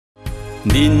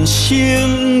人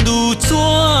生如纸，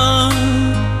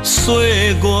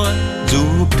岁月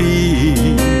如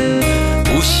冰。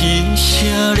有时写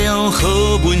了好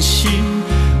文字，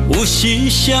有时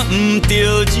写唔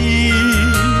着字。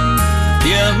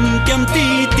点点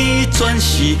滴滴，全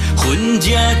是恨惹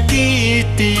记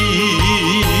忆。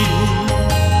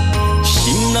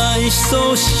心内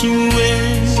所想的，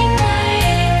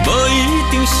无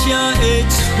一定写会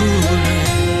出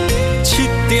来。七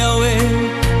条的。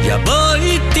 也无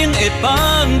一定会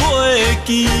放袂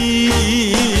记，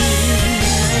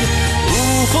有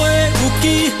花有枝，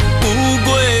有月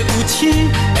有星，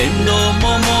沿路满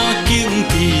满荆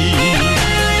棘。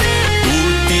有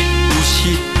得有失，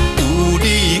有理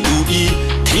有义，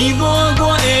天满我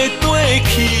的过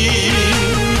去。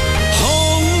风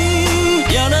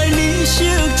也来染色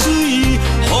水，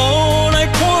雨来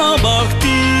看目滴。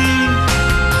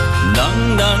人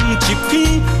人一篇，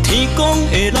天公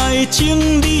会来整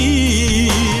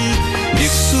理，历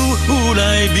史有来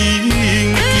铭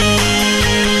记。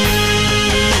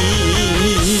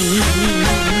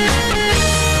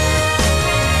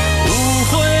有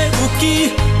花有枝，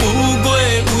有月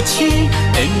有星，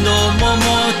沿路满满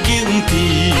荆棘。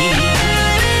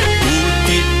有得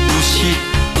有失，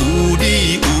有理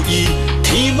有义，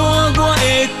天满我的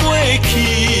过去。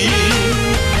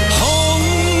风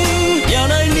也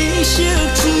来染色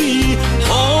水，雨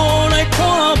来看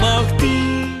目滴。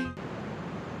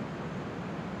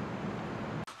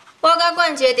 我甲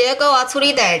冠杰伫咧国外处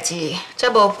理代志，才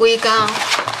无几工，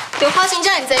就发生遮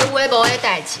尔济有诶无诶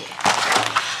代志。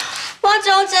我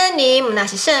周珍妮毋若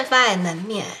是盛发诶门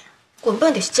面，根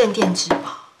本就是镇店之宝，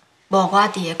无我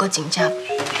伫诶，阁真正袂。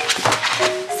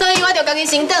所以我就家己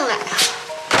先转来啊。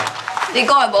你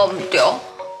讲诶无毋对，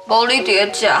无你伫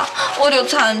咧遮，我就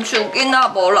亲像囡仔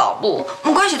无老母，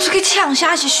不管是出去呛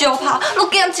虾是相拍，都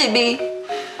减一味。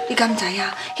 你敢知影？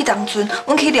迄当阵，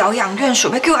阮去疗养院，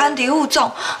想要叫安迪副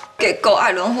总，结果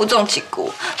爱伦副总一句，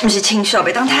毋是轻笑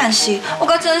袂当叹息，我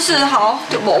甲真世豪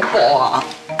就无报啊。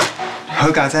好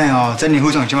佳哉哦，珍妮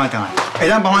副总即摆回来，会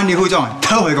当帮安迪副总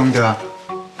讨回公道啊。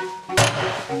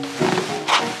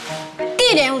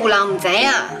既然有人毋知影，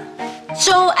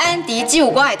周安迪只有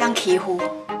我会当欺负，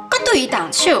搁对伊动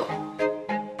手。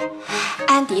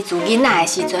安迪自囡仔的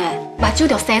时阵，目睭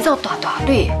就生做大大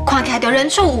蕊，看起来就人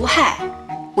畜无害。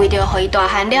 为着互伊大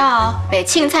汉了后，袂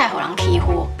凊彩互人欺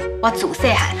负，我自细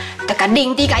汉就甲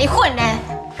认知甲伊训练，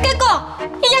结果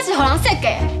伊也是互人设计，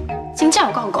真正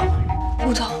有讲过。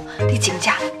副总，你真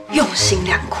正用心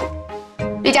良苦，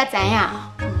你才知影，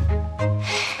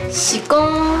是讲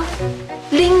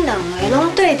恁两个拢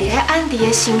对伫咧安迪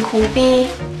的身躯边，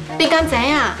你敢知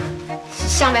影是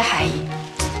谁要害伊？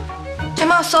即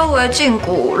马所有的证据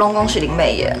拢讲是林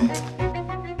美妍。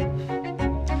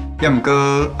 也毋过，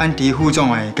安迪副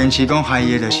总诶坚持讲害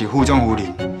伊的就是副总夫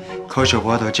人，可惜无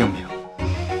法度证明。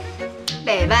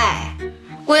袂歹，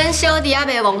阮小弟也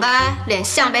袂忘甲连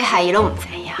谁要害伊拢毋知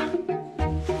影。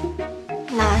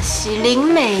若是林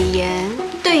美妍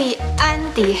对安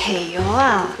迪下药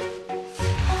啊，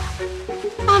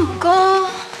啊，毋过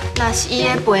若是伊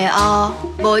的背后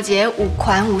无一个有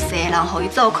权有势的人，互伊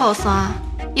做靠山，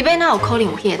伊要哪有可能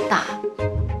有迄个胆？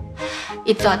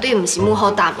伊绝对毋是幕后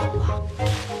大魔王。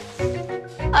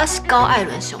 啊是高爱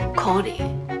伦上可怜，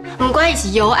不管伊是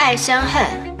由爱生恨，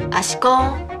还是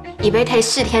讲伊要替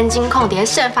世天金控伫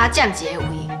盛发占一个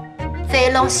位，这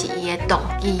拢是伊的动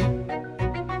机。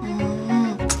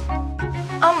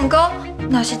啊，毋过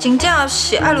若是真正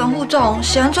是爱伦副总，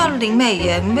是安怎林美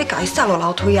妍要甲伊杀落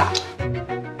楼梯啊？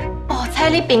哦，猜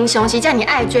你平常时遮尔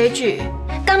爱追剧，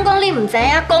敢讲你毋知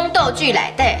影宫斗剧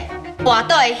内底跋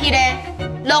倒的迄个，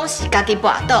拢是家己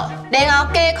跋倒，然后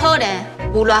假可能。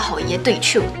 有偌互伊的对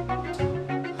手，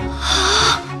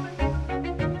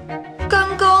敢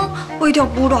讲为着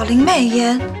侮辱林美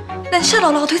妍，连下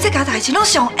楼楼梯这件代志拢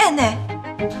上演的。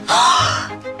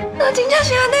那真正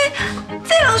是安尼，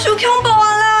这人伤恐怖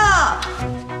啊啦！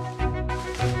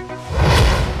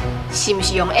是毋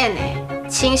是用演的？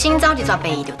亲身走一撮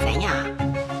病伊就知影。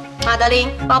马德琳，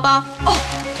包包。哦，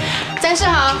詹世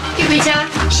豪，去回家。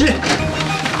是。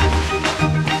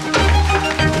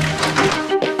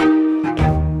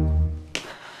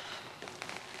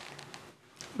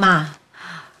 妈，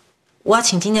我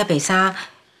穿这件白衫，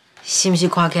是毋是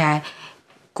看起来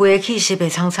规个气势白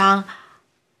苍苍，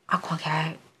啊，看起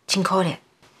来真可怜？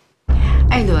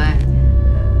艾伦，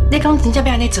你讲真正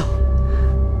要安尼做？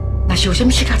若是有啥物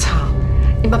事较差，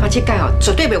你爸爸这届哦，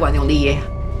绝对袂原谅你的。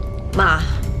妈，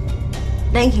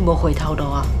咱已经无回头路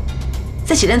啊，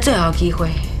这是咱最后机会。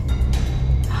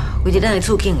为着咱的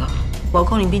处境哦，无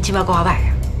可能比即摆搁较歹啊。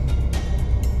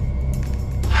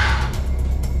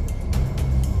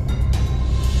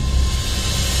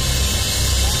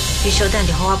你小等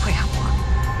就好好配合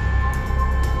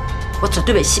我绝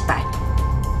对袂失败。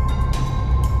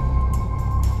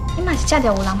你嘛是才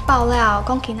着有人爆料，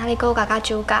讲今仔日高家甲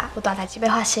酒家有大代志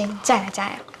要发生，才来知哦。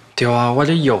对啊，我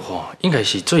咧约吼，应该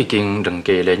是最近两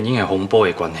家联姻的风波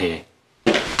的关系。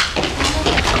来，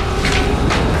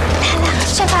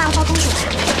现在要招公主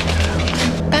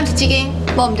来。敢是这间？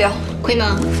无唔对，开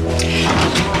门。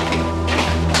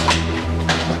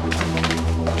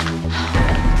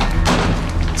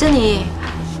珍妮，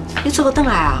你做个转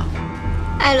来啊？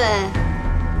艾伦，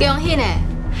恭喜呢！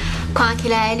看起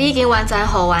来你已经完全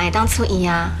好完，会当出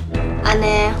院啊！安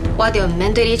尼我就唔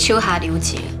免对你手下留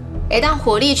情，会当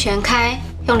火力全开，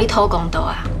向你讨公道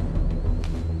啊！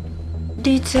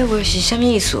你这话是什么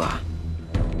意思啊？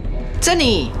珍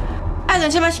妮，爱人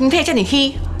这摆身体这么虚，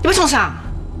你要创啥？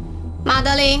马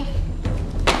德琳，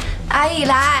阿姨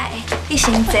来，你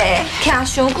先坐，徛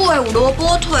上久的有萝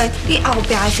卜腿，你后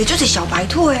壁的是就是小白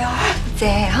腿哦，坐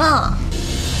哈。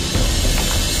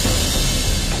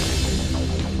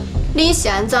你是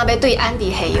安怎要对安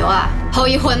迪下药啊？互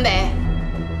伊昏迷？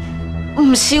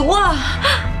唔是我，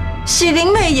是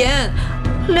林美妍，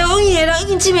刘永义的人已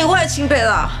经证明我的清白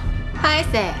啦。歹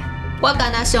势，我干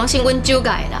那相信阮酒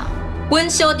家的人，阮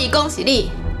小弟讲是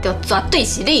你，就绝对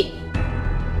是你。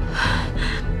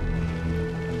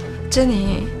珍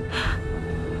妮，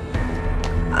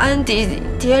安迪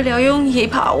伫咧廖永义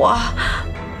拍我，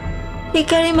伊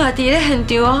甲你嘛伫咧现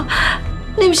场啊，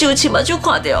你毋是有亲目睭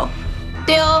看到？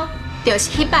对，就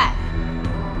是迄摆，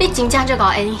你真正足够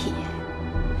演戏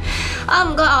的。啊，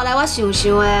毋过后来我想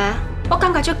想诶，我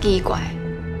感觉足奇怪，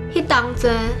迄当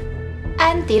阵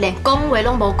安迪连讲话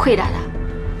拢无气力啦，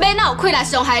要哪有气力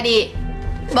伤害你？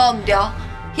无唔对，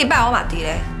迄摆我嘛伫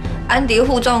咧。安迪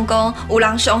副总讲有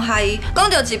人伤害伊，讲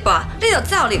到一半你就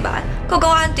走入来，佮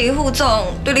讲安迪副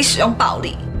总对你使用暴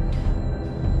力。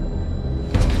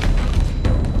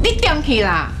你点去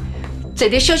啦！坐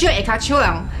伫小小下骹手人，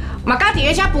嘛敢伫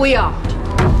咧遮肥哦？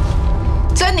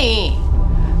珍妮，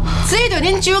只伊对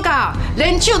恁酒家，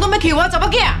连酒都要去我查某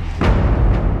囝。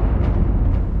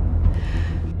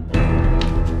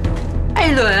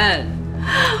艾伦，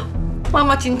妈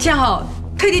妈真正吼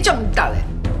替你足唔值嘞。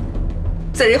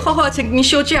坐咧好好千金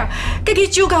小姐，家己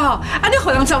酒家吼，安尼互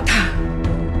人糟蹋。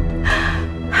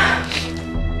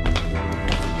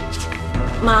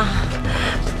妈，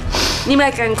你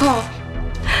莫艰苦，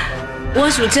我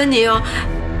想珍妮哦，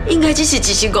应该只是一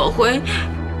时误会。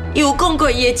伊有讲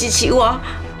过伊会支持我，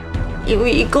因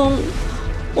为伊讲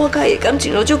我甲伊感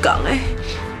情都足共的，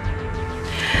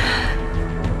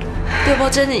对无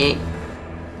珍妮？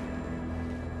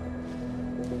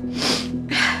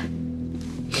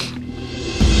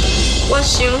我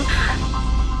想，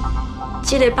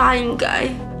这个爸应该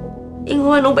永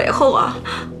远拢袂好啊。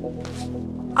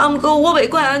啊，不过我袂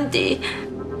怪安迪，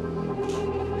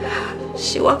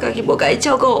是我家己无甲伊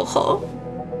照顾好，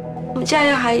毋才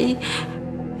会害伊，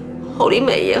互你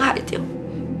美妍害着。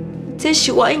这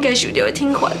是我应该受到的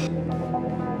惩罚。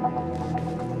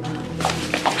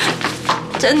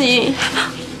珍妮，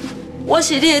我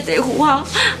是你的弟妇啊，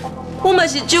我嘛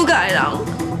是酒家的人，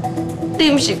你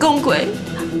毋是讲过？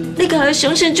你敢会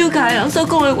相信酒家的人所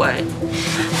讲的话？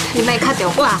你莫卡着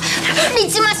我，你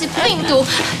即马是病毒，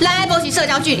咱爱保持社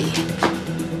交距离。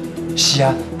是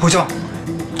啊，副总，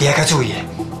你爱较注意。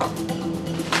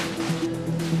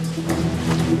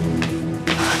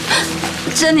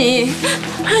珍妮，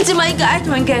咱即马应该爱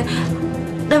团结，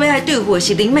咱要来对付的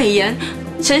是林美妍、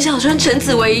陈小春、陈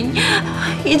子维英，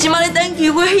伊即马咧等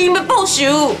机会，伊要报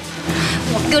仇。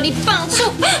我叫你放手！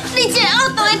你这个恶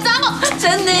毒的查某！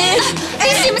珍妮，你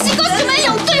是不是讲想要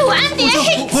用对付安迪的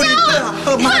迄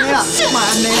招？慢点啦，慢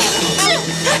点。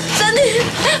珍妮，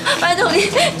拜托你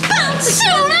放手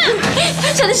啦！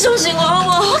请你相信我好不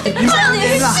好？珍妮，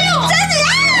珍妮啊！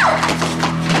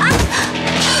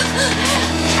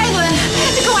艾伦，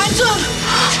你给我安住！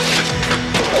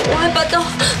我的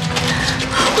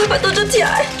巴肚就痛的。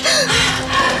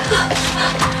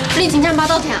你真正巴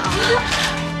肚痛啊？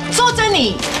周珍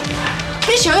妮，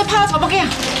你想要拍我查某囝？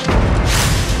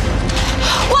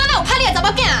我哪有拍你的查某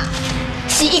囝？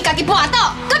是伊家己搬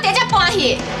倒，搁伫遮搬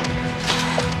去。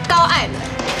高爱伦，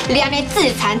你安尼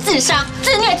自残、自伤、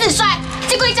自虐、自衰，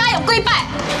这几家用几摆？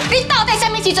你到底什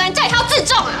么时阵才会晓自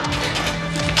重啊？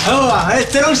好啊，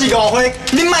这拢是误会，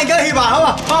你莫搁翕吧，好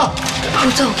吧？好。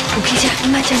副总，有记者，你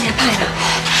莫这样歹啦。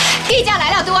记者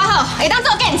来了对我好，会当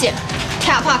做见证，踢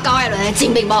破高爱伦的真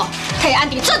面目，替安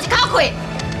迪出一口气。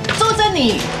周珍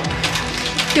妮，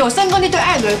就算讲你对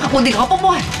艾伦有另外不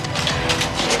满，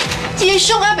伊的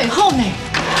伤还袂好呢，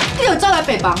你就走来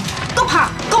白房，搁拍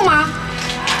搁骂，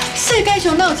世界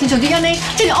上哪有亲像你安尼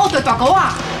这个恶毒大狗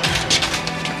啊？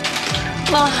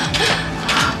妈，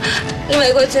你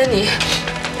袂过这年，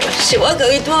是我家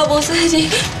己拖无细致，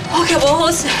我却无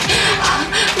好势，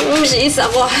不是伊杀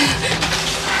我。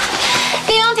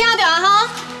你拢听到啊吼？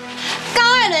高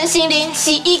爱伦承认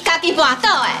是伊家己绊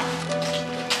倒的。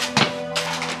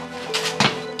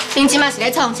恁即马是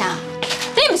咧创啥？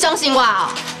你唔相信我哦？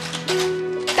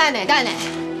等下，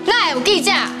哪会有记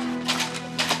者？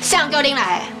谁叫恁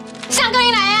来的？谁叫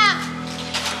恁来啊？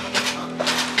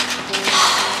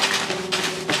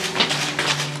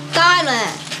高爱伦，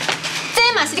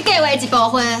这嘛是你计划的一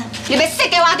部分，你要说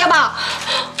给我对无？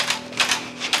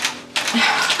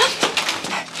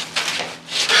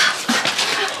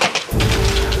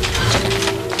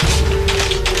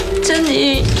珍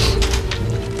妮，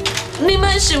你莫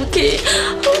生气，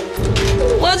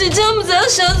我真正不知道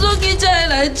啥时候记者会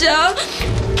来吃。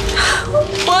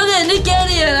我连你今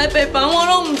日会来陪伴我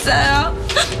拢唔知啊！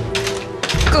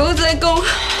搁再讲，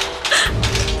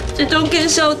这种见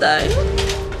小代，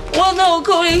我哪有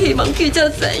可能希望记者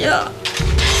知影？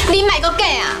你莫搁假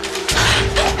啊！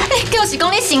你就是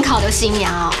讲你心口着新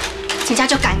娘哦，真正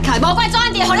足感慨，无怪周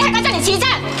安迪，互你还敢叫你欺诈。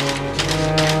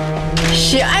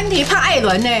是安迪拍艾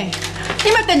伦呢，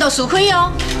你莫颠倒是非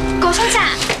哦。高小姐，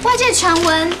我这传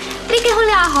闻，你结婚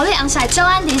了后，你红晒周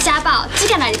安迪家暴，这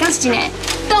件代志敢是真的？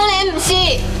当然唔是。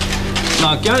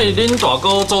那今日恁大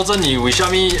哥周珍妮为虾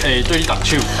米会对你动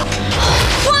手？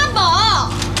我无。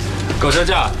高小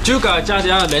姐，酒驾正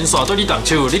正连续对你动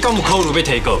手，你敢有考虑要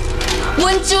提告？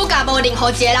阮酒驾无任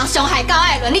何一个人伤害到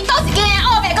艾伦，你倒是今日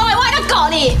黑白讲的，我会告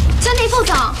你。珍妮副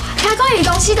总，听讲伊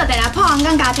公司就第来破案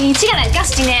跟家庭，这件代志敢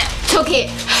是真的？出去！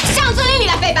向准你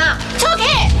来诽谤，出去！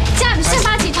这不是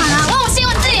发集团啊，我有新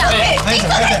闻自由。拍谁？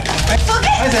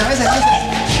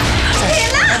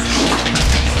天哪！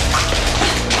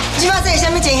即摆这是啥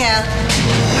物情形？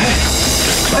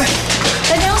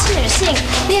人家是女性，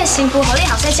你的媳妇和你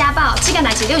后生家暴，这件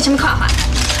代志你有啥物看法？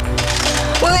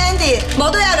我跟安迪无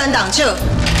对爱伦动手，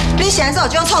你是安怎有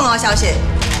这种错误的消息？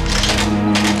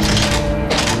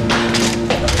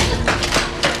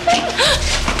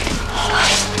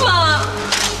妈，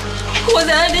我知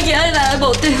影你今日来的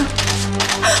目的，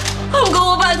不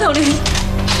过我拜托你，你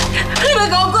别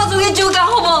给我挂出去酒驾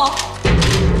好不好？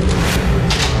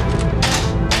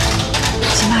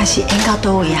即摆是演到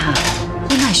倒位哈？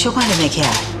你哪会小可连袂起来？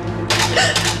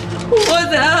我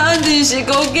知影安迪是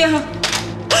cố囝，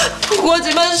我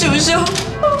即摆受伤，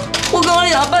我讲我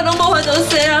后摆拢无法度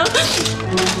生啊。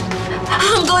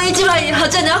不过伊即摆以后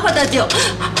才能发达着，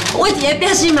我伫个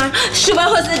表示嘛，想办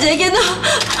法生一个囡仔。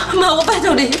妈，我拜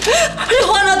托你，你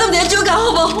换我当一个酒驾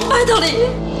好不好？拜托你。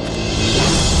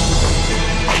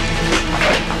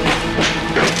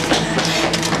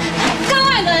高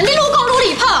爱伦，你愈讲愈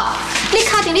离谱，你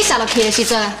确定你下落去的时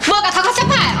阵，无甲头壳摔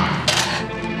歹哦？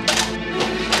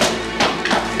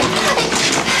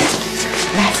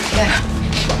来，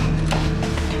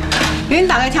恁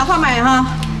大家听看卖哈。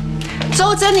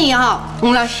周珍妮哦，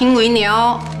有了行为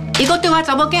了，伊阁对我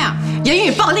查某囝言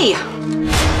语暴力啊！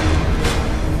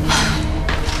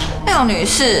廖女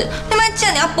士，你莫这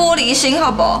样玻璃心好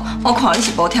不好？我看你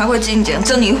是无听过真正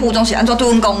珍妮副总是安怎对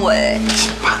阮讲话的。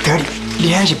妈，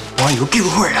你还是网友救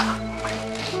火啦！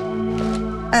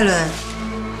艾伦，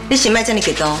你先莫这么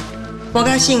激动，我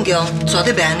甲信强绝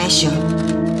对袂安尼想。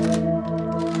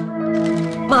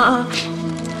妈，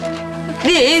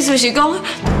你的意思是讲？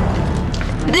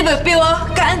你袂逼我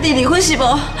跟安迪离婚是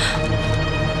无？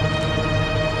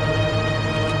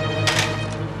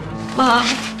妈，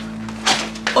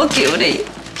我求你。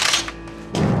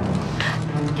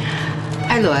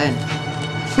艾伦，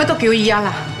莫阁求伊啊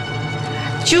啦！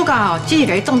酒驾哦，只是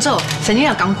甲伊当做生意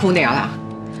的工具尔啦。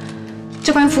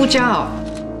这款夫家哦，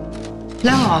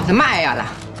咱哦就莫爱啊啦。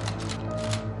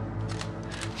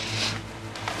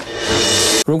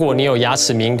如果你有牙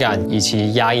齿敏感以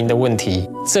及牙龈的问题，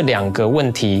这2个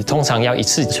问题通常要一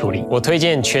次处理。我推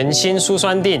荐全新舒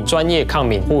酸定专业抗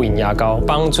敏护龈牙膏，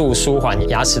帮助舒缓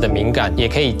牙齿的敏感，也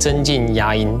可以增进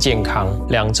牙龈健康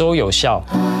，2周有效。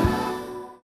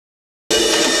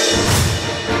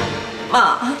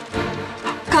妈，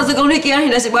假使讲你今日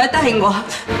若是不爱答应我，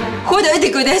我就一直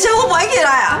跪地上，我不爱起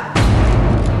来啊！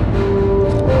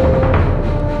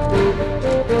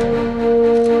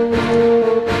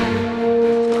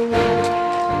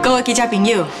各位记者朋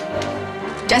友，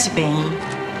这是病院，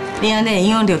你安尼会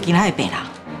影响到其他的病人。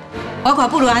我看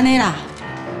不如安尼啦，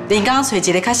连刚找一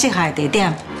个较适合的地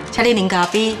点，请你啉咖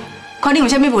啡，看你有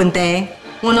啥物问题，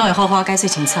我拢会好好解释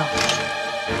清楚。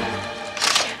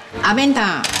阿免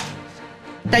当，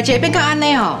代志变到安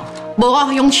尼哦，无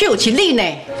我用手是你呢，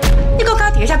你搁家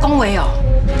己遐讲话哦，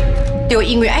就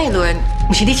因为艾伦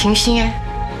不是你亲生的，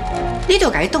你就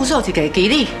甲伊动手一个机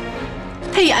理，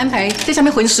替伊安排这什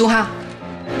么婚事哈？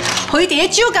互伊伫咧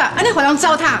酒驾，安尼互人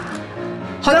糟蹋，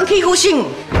互人欺负性。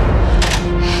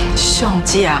上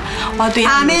姐啊，我对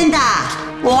阿免啦，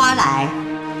我来。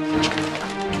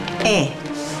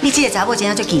你这个查某真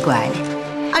正足奇怪呢。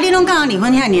你拢跟人离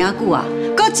婚遐尔久啊，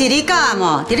搁一日到暗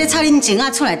哦，伫咧吵恁情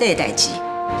仔厝内底的代志。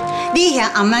你遐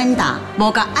阿曼达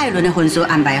无甲艾伦的婚事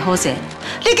安排好势，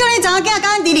你叫你查某囝甲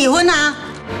安迪离婚啊？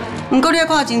不过你要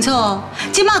看清楚哦，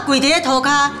即马跪伫咧涂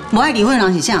骹无爱离婚的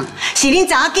人是啥？是恁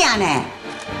查某囝呢？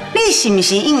你是毋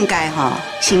是应该吼，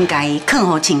先甲伊劝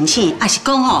互清醒，还是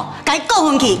讲吼，甲伊告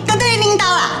回去，跟对你领导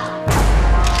啦？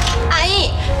阿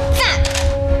姨，赞！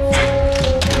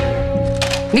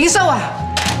林嫂啊，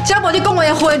这无你讲话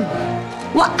的婚，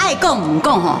我爱讲唔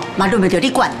讲吼，嘛轮袂着你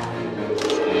管。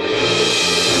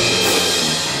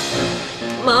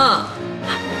妈，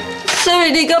所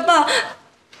以你甲爸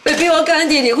袂逼我甲安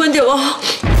迪离婚着无？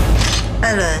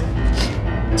艾伦，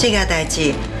这件代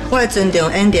志我会尊重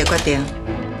安迪的决定。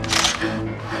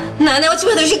那我即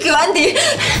摆就去叫安迪。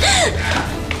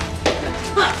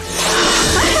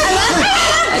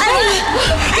艾伦，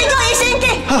你叫医生去。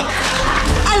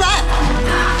艾伦，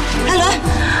艾伦。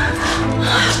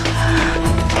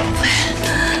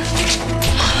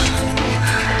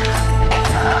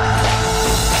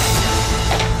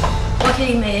我去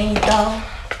林美妍伊家，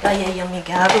把伊的用物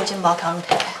件还有钱包扛摕。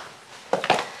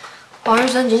黄医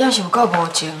生真正是有够无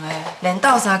情的，连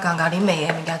斗相共甲林美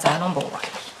妍物件知影拢无完。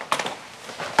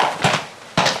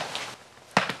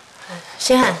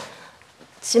先汉，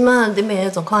即马林美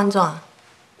妍状况安怎？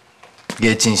伊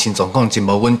的精神状况真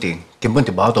无稳定，根本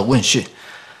就无法度问讯，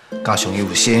加上伊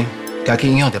有生，家去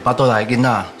影响着巴肚内的囡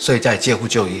仔，所以才会借付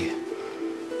就医。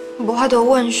无法度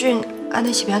问讯，安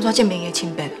尼是要安怎证明伊的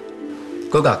清白？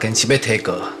佮甲坚持要提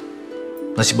告，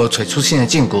若是无找出新的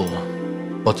证据，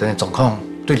目前的状况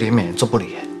对林美做不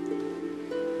利的。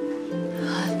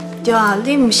对啊，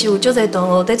你毋是有足侪同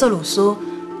学在做律师，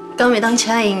敢袂当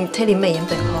请因替林美妍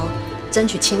辩护，争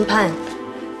取轻判？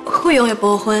费用的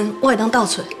部分我会当倒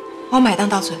出，我嘛会当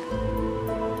倒出。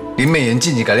林美妍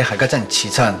竟然甲你害甲遮尔凄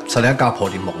惨，差点家破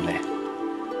人亡呢，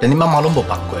连你妈妈拢无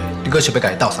放过，你阁想要甲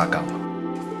伊斗相共？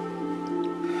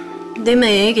林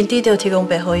美妍已经得到提供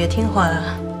辩护伊的听话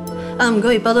啦，毋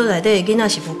过伊包肚内底的囡仔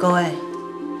是无辜的。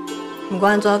毋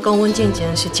管安怎讲，阮进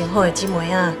前是真好的姊妹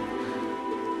仔，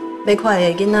要看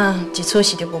伊的囡仔一出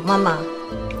世就无妈妈，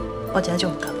我真就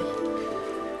唔甘的。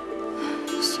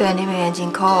虽然林美妍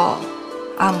真苦，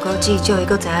毋过至少伊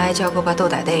阁知影照顾巴肚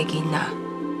内底的囡仔，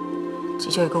至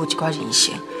少伊阁有一寡人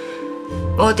性。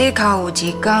无底靠有一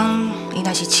天，伊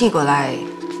若是醒过来，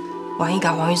愿意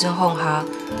甲黄医生放下。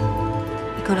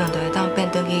可能就会当变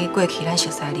转去过去咱熟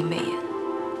悉的林美妍。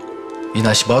伊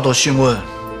若是无法度讯问，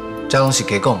这拢是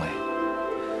假讲的。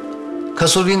可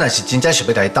是你若是真正想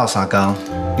要甲伊斗相共，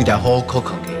你得好好考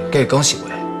虑去，叫伊讲实话。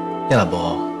要若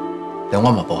无，连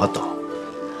我嘛无法度。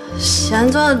是安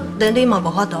怎连你嘛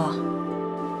无法度啊？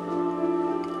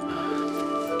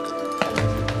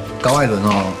高爱伦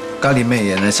哦，甲林美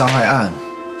妍的伤害案，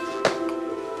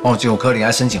我真有可能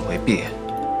要申请回避。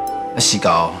是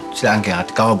到这个案件也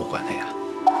跟我无关系啊。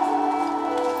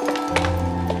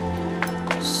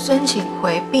申请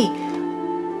回避，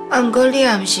毋过你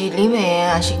也毋是林美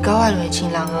妍，也是高爱伦的亲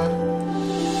人啊。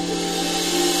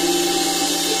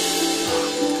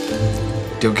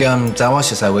就兼知我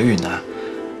熟悉唯芸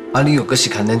啊，你又阁是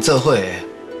牵连做伙的，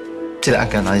这个案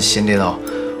件若是成立哦，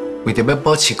为着要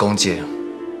保持公正，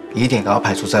一定甲我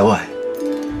排除在外。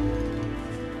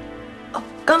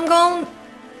敢讲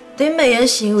林美妍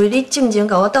是因为你进前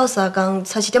甲我斗相共，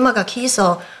才是点仔甲起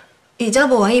诉，伊才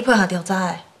无愿意配合调查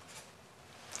的。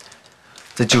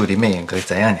这只有林美妍可以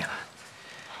知影尔。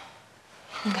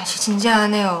应该是真正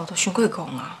安尼哦，都伤过狂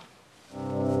啊！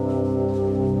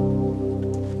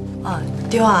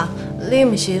对啊，你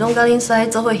毋是拢甲恁师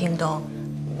做伙行动，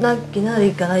那今仔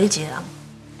日敢若你一个人？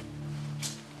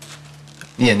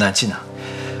你也难进啊，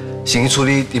先去处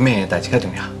理林美妍的代志较重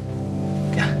要。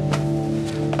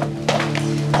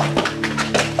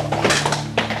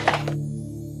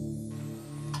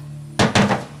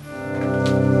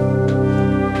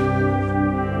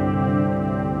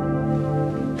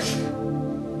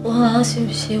我是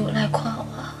不是有来看我？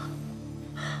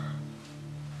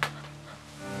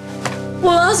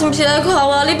我是不是来看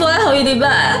我？你不爱互伊入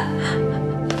来？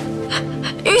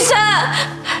雨生，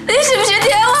你是不是伫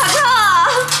咧外口啊？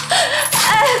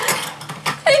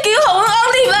你叫互我入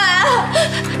来！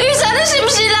雨生，你是不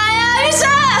是来啊？雨生，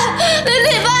你入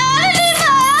来啊！你入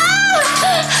来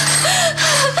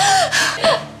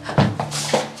啊！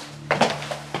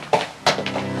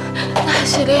那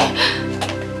是你。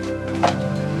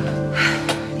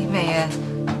林美妍，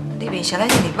你面色咱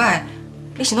是礼拜，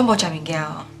你是拢无食物件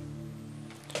哦？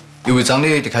因为昨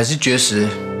日就开始绝食，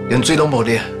连水拢无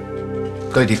啉，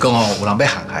佮伊讲有人要陷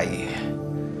害伊，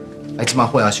即摆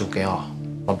血压伤高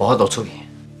嘛无法度出院。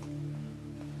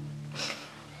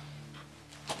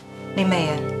林美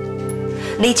妍，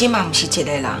你即嘛毋是一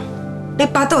个人，你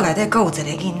巴肚内底阁有一个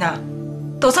囡仔，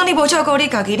就算你无照顾你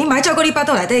家己，你嘛要照顾你巴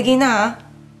肚内底囡仔啊！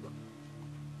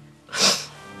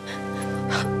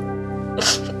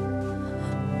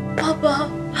爸爸，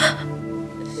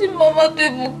是妈妈对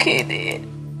不起你，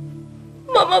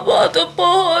妈妈不好都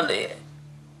保护你，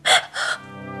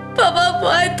爸爸不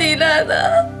爱抵赖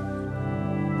的。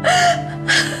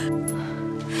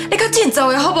你较振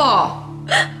作的好无？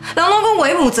人拢讲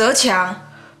为母则强，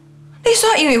你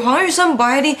煞因为黄玉生不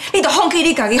爱你，你就放弃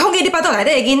你家己，放弃你巴肚内底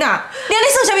的囡仔，你安尼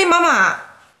算啥物妈妈？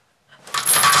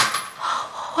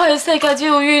我的世界只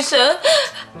有玉生，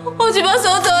我即摆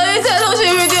所做的一切都是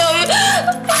为着伊。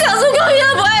假使讲伊也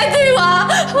不爱听我，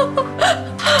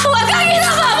我甲伊那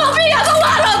爸爸比也都活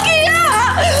落去啊！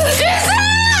玉生，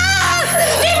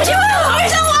你不是为了黄玉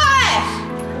生活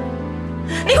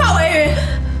的？你看唯芸，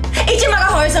伊即摆甲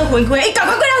黄玉生分开，伊感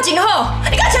觉过了真好，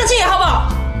你甲相信的好无？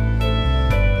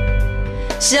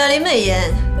是啊，林美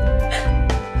妍，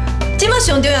即摆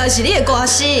上重要的是你的歌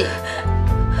词，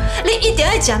你一定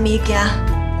要食物件。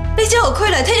你才有气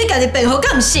来替你家己辩护，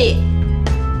敢毋是？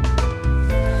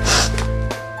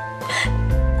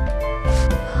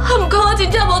毋过我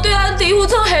真正无对安迪负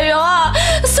做下药啊！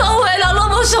所有的人拢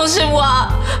无相信我，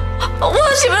我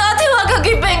是要哪替我家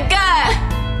己辩解？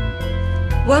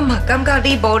我嘛感觉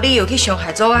你无理由去伤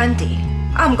害周安迪，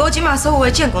毋过即马所有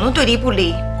的证据拢对你不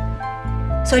利，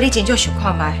所以你真少想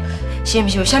看卖，是毋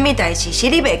是有啥物代志是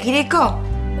你袂记你讲，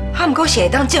毋过是会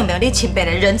当证明你亲病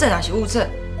的人证还是物证？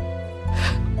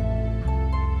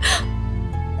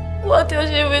我就是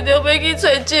为着要去找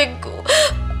证据，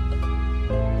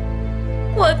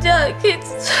我才会去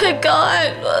找到爱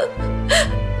伦。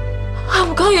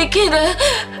毋过伊竟然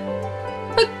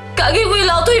家己为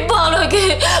楼梯爬落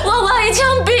去，我一枪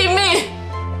毙命。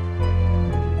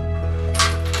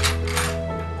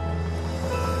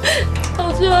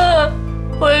老师，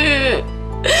慧宇，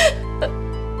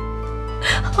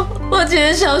我一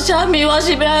个小虾米，我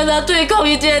是要安怎对抗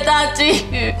伊这个大金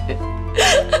鱼？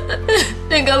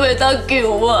你敢袂当救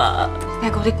我？哪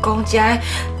个你讲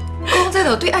这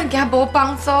就对案件无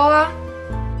帮助啊！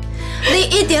你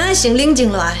一定要先冷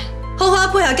静落来，好好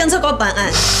配合检察官办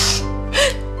案。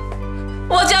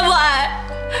我才不爱，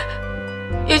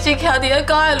伊是徛伫咧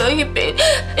高爱伦迄边，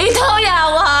伊讨厌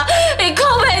我，伊控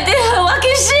袂住我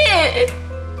去死。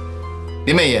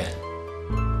林美妍，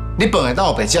你本来当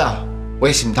有白食，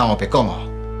话是唔通互白讲哦。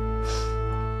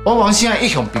我王先生一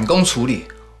向秉公处理。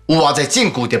有偌济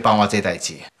证据，就办偌济代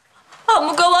志。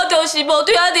毋过我就是无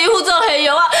对安迪负做下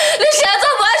药啊！你现在怎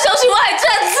不爱相信我的证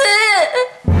词？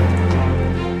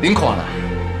恁看啦，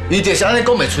伊就是安尼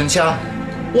讲袂顺车。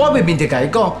我明明就甲伊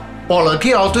讲，跋落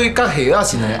去楼梯甲下药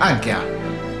是两个案件，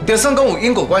就算讲有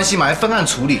因果关系，嘛要分案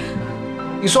处理。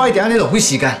伊煞一定安尼浪费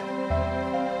时间。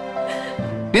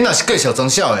恁若是继续装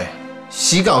笑的，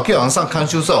时间有叫人送看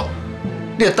守所，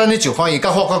你就等你就翻伊甲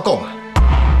法官讲啊。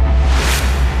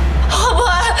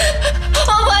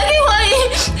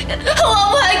我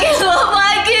不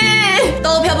爱去。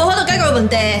投票无法度解决问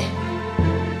题，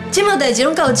即马代志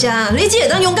拢到这，你只会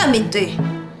当勇敢面对。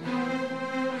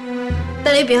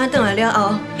等你平安转来了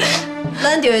后，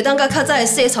咱就会当甲较早的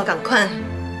细草同款，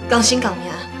共生共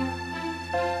命。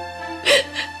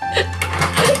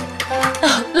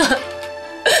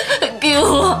救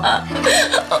我！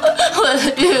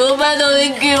我拜托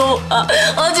你救我！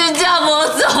我真正无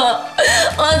错，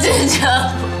我真正。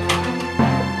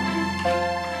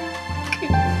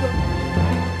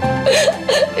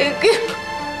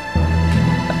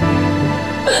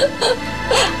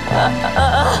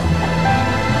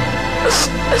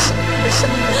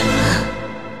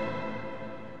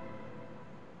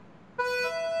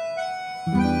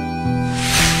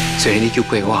虽然你救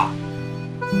过我，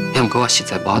但不过我实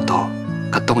在无法度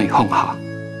甲董宇放下，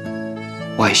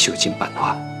我会想尽办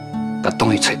法甲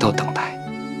董宇找倒回来，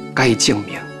甲伊证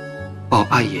明我有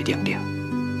爱伊的能力。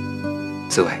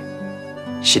志伟，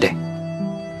是的。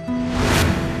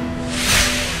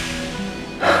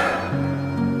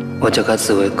我才甲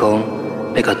志伟讲，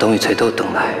要甲董宇找倒回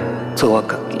来，做我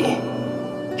家己。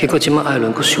结果即摆艾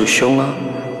伦佫受伤啊！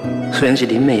虽然是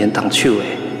林美妍动手的，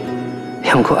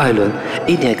但过艾伦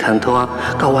一定会牵拖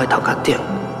到我的头壳顶，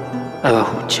爱我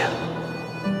负责。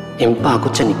因爸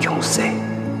佫遮尔强势，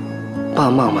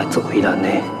爸妈嘛做为难的，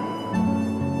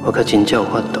我才真正有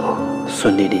法度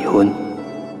顺利离婚。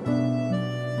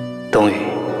董宇，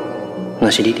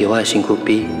若是你伫我的身躯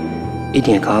边，一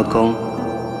定会甲我讲。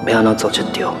要安怎做才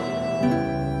对。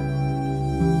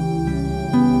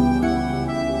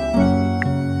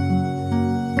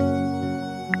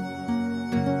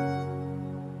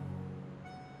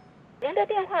您的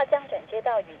电话将转接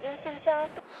到语音信箱。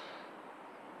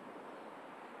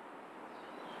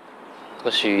我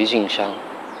是语音信箱。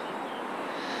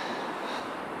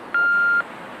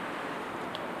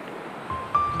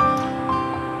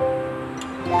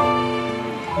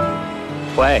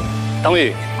喂，冬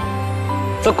雨，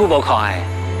足久无看的，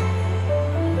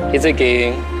你最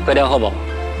近过了好无？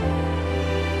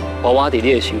我伫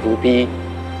你的幸福边，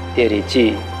你的日子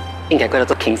应该过得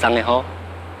足轻松的吼。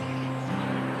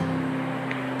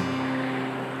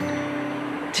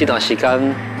这段时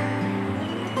间，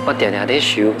我常常在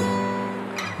想，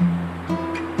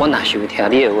我若是有听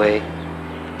你的话，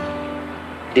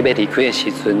你要离开的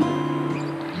时阵，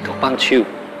就放手。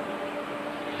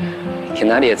今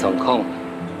仔日的状况，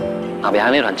也袂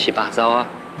安尼乱七八糟啊！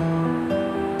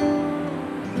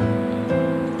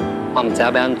我唔知要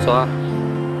安怎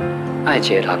爱一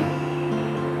个人，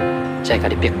才会甲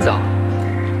你逼走。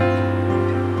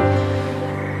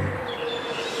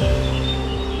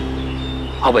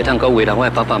我袂通阁为难我的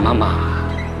爸爸妈妈。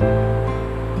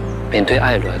面对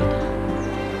爱伦，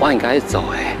我应该做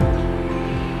的，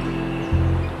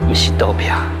不是逃避，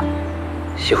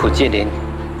是负责任。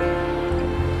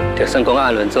就算讲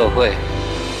爱伦做伙，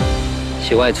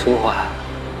是我的处罚，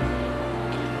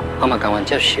我嘛甘愿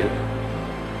接受，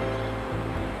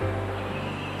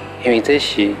因为这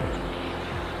是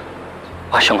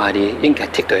我伤害你应该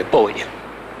得到的报应。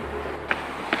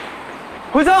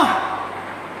副总，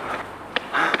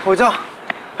副总，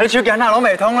你手机哪拢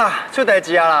未通啦，出代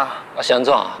志啊啦！啊是安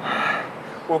怎？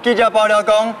有记者爆料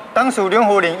讲，当事梁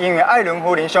夫人因为爱伦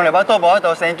夫人上了巴肚无法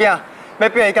度生囝，要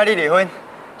逼伊甲你离婚。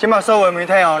今麦所有媒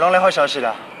体哦，拢在发消息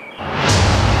啦。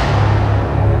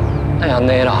哎安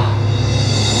尼啦。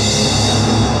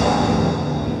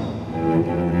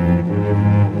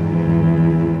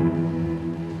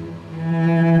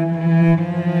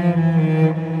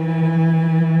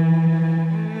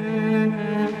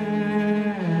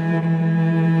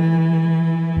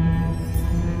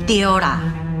对啦，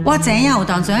我知影有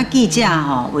当阵啊记者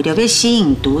吼，为着要吸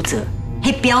引读者，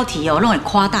迄标题哦拢会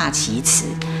夸大其词。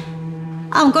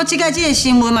啊，不过即个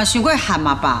新闻嘛，伤过喊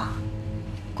嘛吧？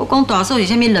佮讲大嫂是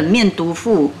啥物冷面毒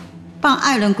妇，放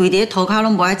爱伦跪伫涂骹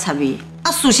拢无爱插伊。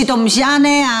啊，事实都毋是安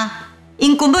尼啊！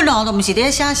因根本都毋是伫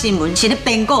写新闻，是咧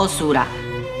编故事啦。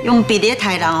用笔咧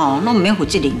杀人吼，拢毋免负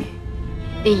责任的。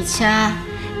而且，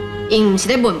因毋是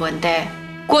咧问问题，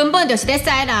根本就是咧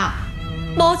塞啦。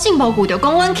无证无据就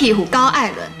讲阮欺负高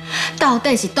爱伦，到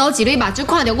底是倒一蕊目睭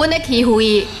看到阮咧欺负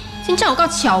伊，真正有够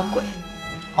超过。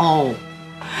哦。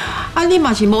啊，你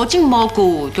嘛是无证无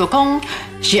据，就讲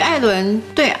是艾伦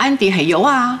对安迪下药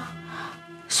啊，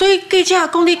所以记者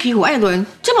讲你欺负艾伦，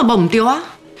这嘛无唔对啊。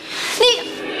你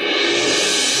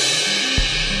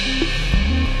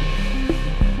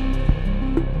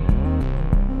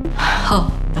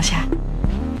好，多谢。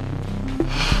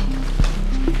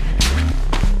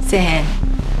世贤，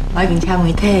我已经请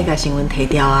媒体甲新闻提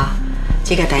掉啊，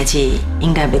这个代志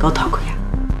应该袂阁拖开啊。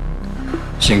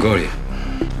辛苦你，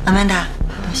阿曼达。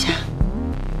多谢。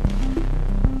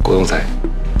郭总裁，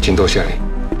真多谢你，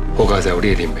我刚才有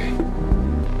你的人脉。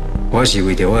我是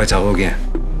为着我的查某囝，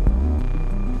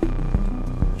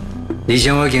而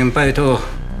且我已经拜托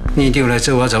院长来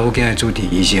做我查某囝的主治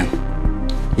医生，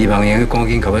希望用赶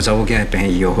紧把我查某囝的病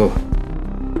医好。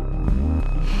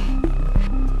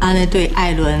安尼对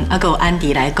艾伦还有安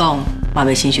迪来讲，嘛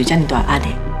袂承受这么大压力。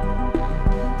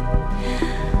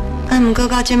啊，不过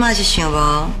到即马是想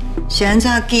无。是安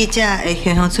怎记者会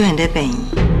常常出现在病院？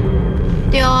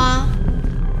对啊，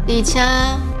而且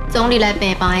总理来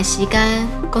病房的时间，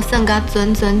阁算甲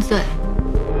准。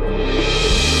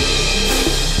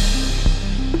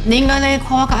恁安尼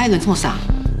看我甲艾伦创啥？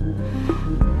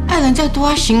艾伦才拄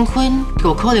啊新婚，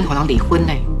就可能互人离婚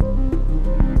呢。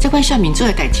这款下民主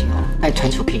的代志哦，来传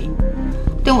出去，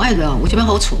对我艾伦有啥物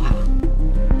好处啊？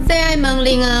谁爱问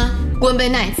恁啊？阮要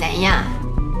哪会知影？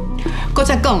搁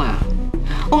再讲啊！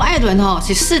我艾伦吼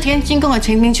是4天进宫的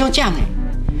陈明秋将呢，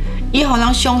伊互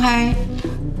人伤害，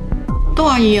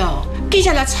大意哦，记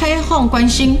者来采访关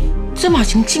心，这嘛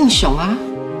真正常啊。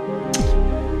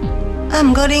啊，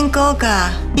不过恁高家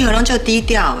以后拢足低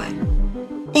调的，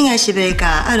应该是袂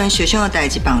甲艾伦受伤的代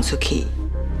志放出去。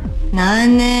那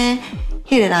安尼，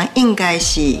迄个人应该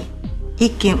是已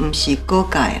经毋是高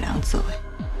家的人做的。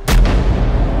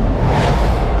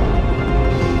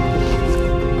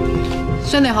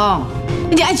孙丽红。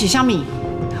你这爱是啥物？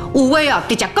有话哦，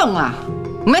直接讲啊，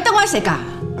唔要等我说噶。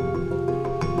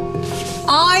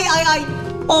哎，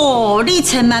哦，你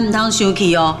千万唔通生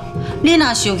气哦！你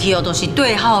若生气哦，就是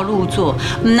对号入座。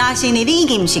唔那是你已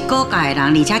经唔是高家的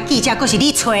人，而且记者阁是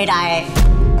你找来的。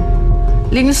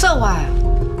林少啊，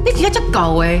你真正足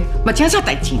够的，嘛真差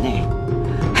代志呢。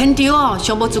现场哦，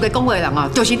上无资格讲话的人哦，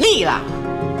就是你啦。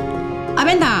阿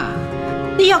免啦，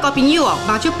你要交朋友哦，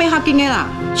目睭闭较紧的啦，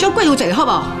少过有一个好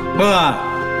无？无啊，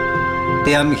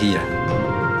点去啊！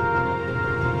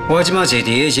我即马坐伫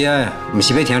迄车，唔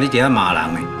是要听你伫遐骂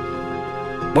人的，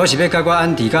我是要解决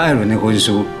安迪甲艾伦的婚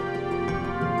事。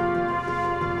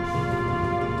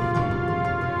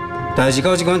代志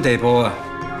到即款地步啊，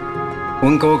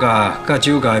阮高家甲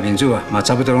周家的面子啊，嘛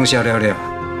差不多拢写了了。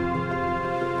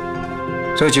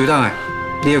所以周董的，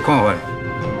你的看法？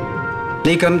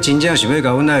你敢真正想要甲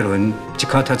阮艾伦一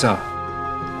脚踢走？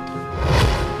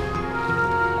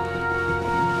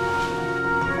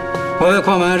我要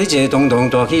看卖你一个堂堂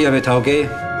大企业的头家，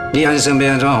你安算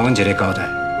要安怎互阮一个交代？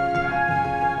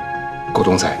郭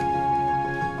总裁，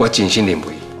我真心认为，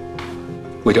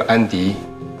为了安迪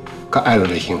甲艾伦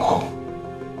的幸福，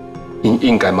因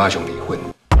应该马上离婚。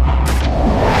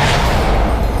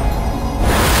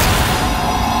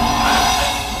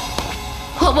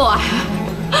好无啊？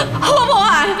好无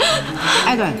啊？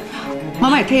艾伦，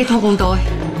妈妈会替你讨公道的。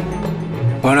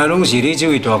原来拢是你这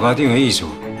位大家长的意思。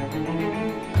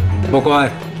不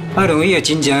怪，艾伦伊个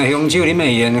真正的凶手林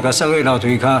美妍，甲摔去楼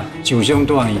梯骹受伤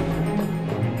大意。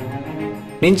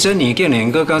恁珍妮竟然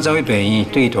搁敢走去病院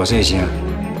对伊大细声。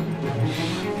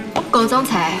高总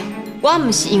裁，我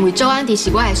唔是因为周安迪是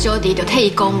我的小弟就替伊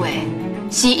讲话，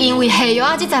是因为下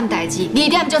药这件代志疑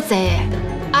点足济的。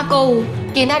啊，搁有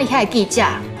今仔日遐个记者，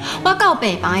我到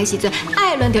病房的时阵，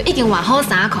艾伦就已经换好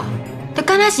衫裤，就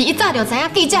敢若是一早就知影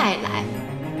记者会来。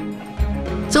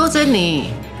周珍妮。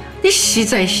你实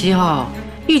在是吼，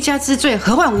欲加之罪，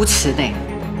何患无辞呢？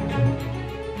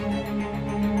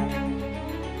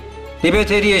你要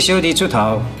替你的小弟出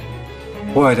头，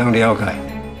我会当了解。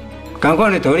同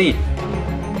款的道理，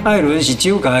艾伦是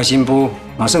周家的新妇，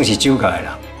嘛算是周家的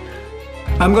人。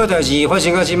啊，不过代志发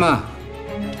生到即马，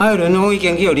艾伦拢已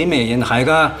经去互林美妍害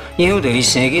甲影响到伊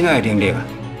生囡仔的能力啊！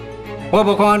我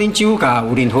无看恁周家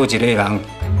有任何一个人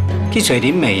去找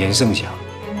林美妍算账。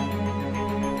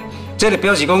这就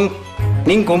表示讲，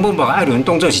恁根本无把艾伦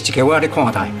当作是一个我咧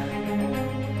看待。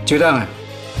周董啊，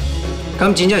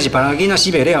敢真正是别人囡仔死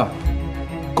袂了？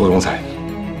高总裁，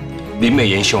林美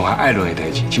妍伤害艾伦的代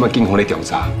志，即摆警方咧调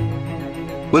查。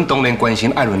阮当然关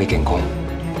心艾伦的健康，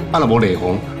啊若无内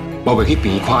防，我袂去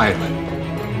病院看艾伦。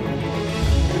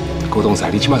高总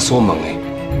裁，你即摆所问的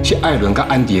是艾伦甲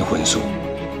安迪的婚事，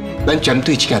咱针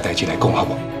对这件代志来讲好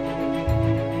无？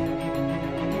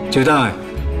周董啊，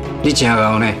你真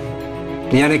敖呢？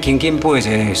你安尼轻轻背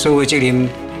一所有责任，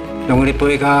让你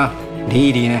背甲离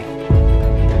一离呢？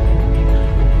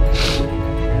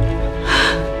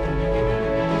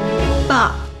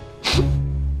爸，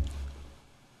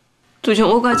自从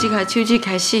我甲这台手机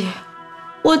开始，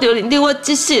我就认定我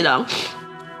这世人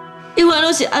永远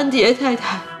都是安迪的太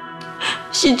太，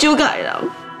是周家的人。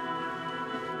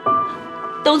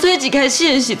当初一开始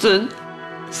的时阵，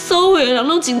所有的人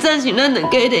拢真赞成咱两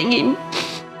家的联姻。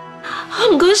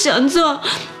不过是安怎？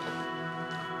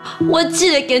我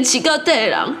这个坚持到底的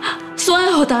人，所以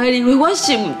让大家认为我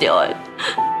是唔对的。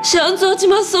是安怎？即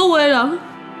摆所有的人，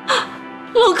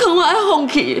拢劝我爱放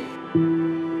弃。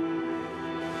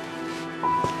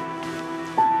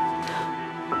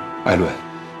艾伦，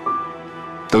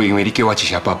都因为你叫我一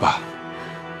声爸爸，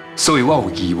所以我有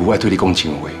义务爱对你讲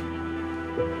真话。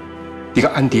你甲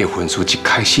安迪的婚事一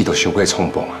开始就伤过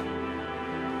匆忙啊！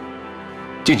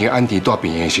之前安迪住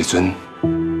病院的时阵，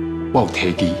我有提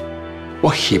议，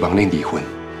我希望恁离婚。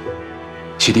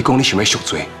是你讲你想要赎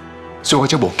罪，所以我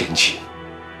才无坚持。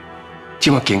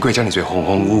今麦经过这么多风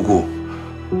风雨雨，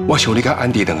我想你甲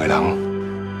安迪两个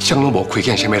人，谁拢无亏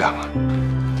欠什么人啊？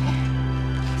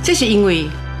这是因为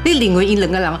你认为因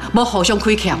两个人无互相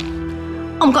亏欠，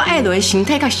不过艾伦的身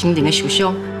体甲心灵的受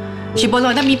伤，是无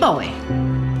让咱弥补的。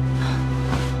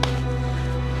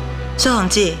小红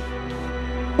姐。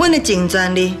阮会尽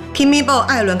全力去弥补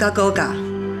艾伦甲高家，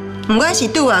不管是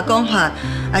拄啊讲法，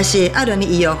还是艾伦的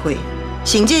医药费，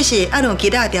甚至是艾伦其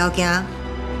他的条件，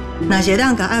若是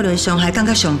咱甲艾伦伤害降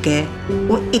到上低，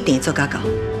我一定做甲到。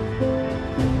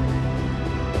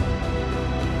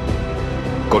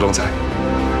高总裁，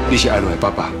你是艾伦的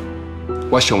爸爸，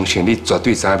我相信你绝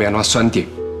对知影要安怎选择，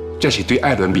这是对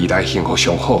艾伦未来幸福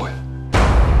上好的。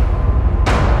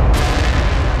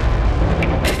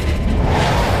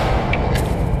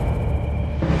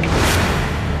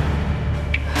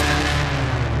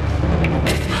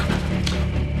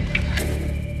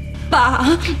爸，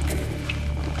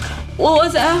我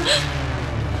知影，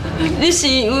你是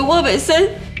因为我袂生，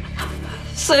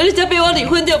所以你才逼我离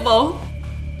婚对无？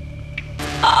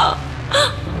啊！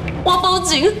我保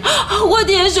证，我一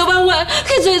定会想办法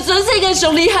去找全世界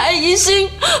上厉害的医生，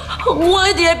我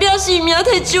一定会拼性命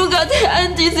替周家替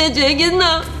安迪生一个囡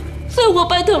仔。所以我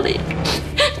拜托你，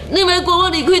你莫赶我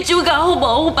离开周家好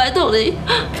无？我拜托你。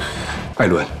爱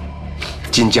伦，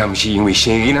真正毋是因为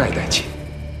生囡仔的代志。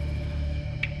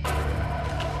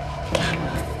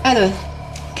艾伦，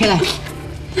起来。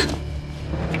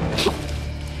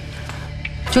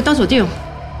就当所长，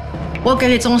我今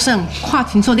日总算看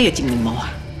清楚你的真面目啊！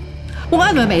我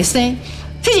艾伦袂生，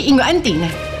这是因为安迪呢。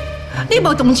你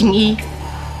无同情伊，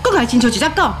搁来亲像一只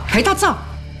狗，害他走。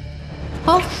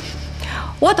好，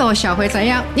我都社会知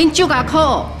影，恁周家苦。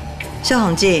小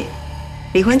凤姐，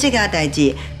离婚这件代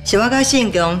志是我甲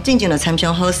信强进前就参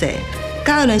详好势，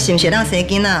甲艾伦是毋是当生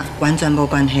囡仔完全无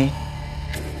关系。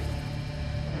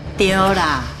对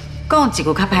啦，讲一句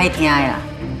较歹听的啦。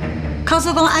口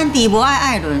说讲安迪无爱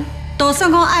艾伦，就算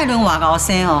讲艾伦外高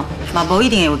生哦，嘛无一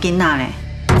定会有囡仔咧。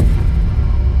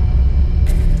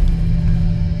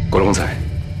郭龙才，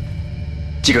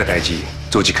这个代志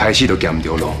从一开始就行唔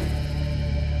对路，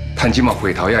趁即马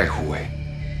回头也会负的，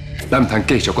咱唔通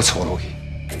继续搁错落去。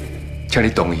请你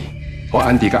同意，和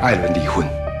安迪甲艾伦离婚。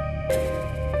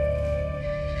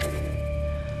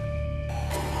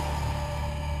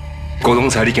郭龙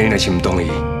才，你今日若是唔同意，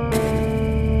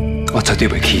我绝对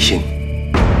袂起身。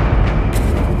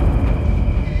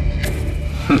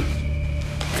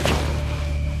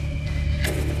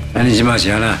安尼即马是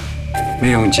安那？要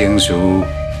用情绪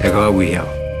来甲我威胁？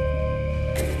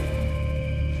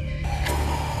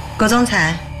郭总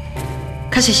裁，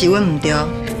确实是阮唔对，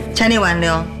请你原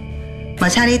谅，嘛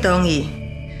请你同意，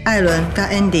艾伦甲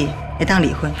安迪会当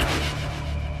离婚。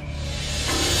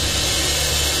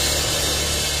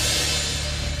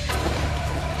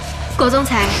郭总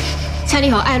裁，请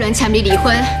你和艾伦签离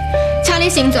婚，请你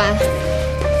成全。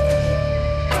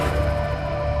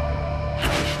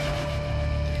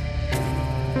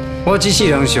我这世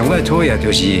人上爱讨厌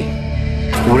就是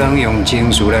有人用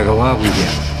情绪来甲我威胁，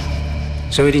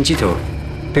所以恁这套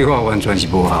对我完全是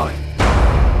无效的。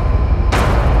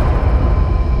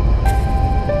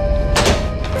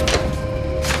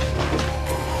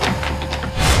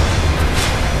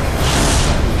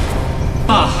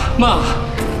妈，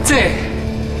姐，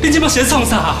你这摆是在创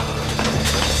啥？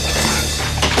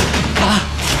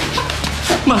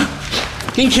妈，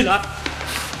你起来！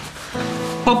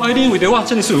我拜你为着我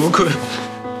真是有困。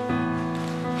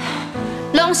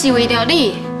拢是为着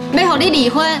你，要互你离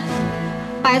婚，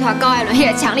拜托高艾伦迄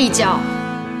个强力胶。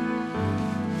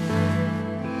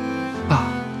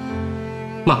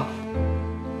妈，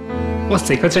我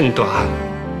生到这么大，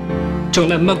从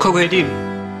来毋捌看过你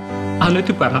安尼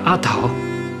对别人压头。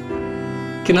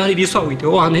今仔日你煞为着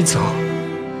我安尼做，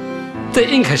这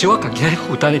应该是我家己爱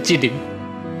负担的责任。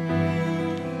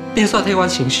你煞替我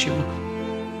承受，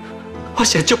我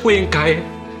是足不应该的。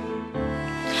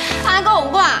啊，搁有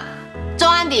我，周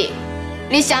安迪，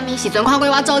你啥物时阵看过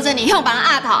我周珍妮向别人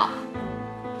压头？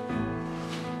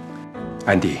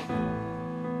安迪，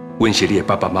阮是你的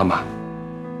爸爸妈妈，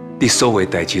你所有的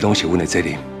代志拢是阮的责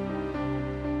任。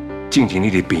正前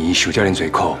你伫病院受遮尔多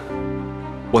苦，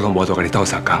我拢无多甲你斗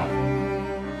相共。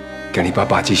今日爸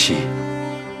爸只是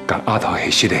共丫头下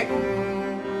失的，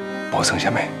无算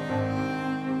什么。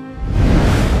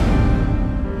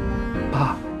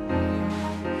爸，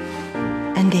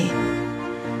安迪，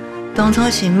当初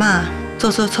是妈做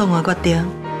出错误的决定，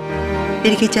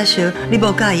你去接受你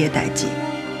无介意的代志，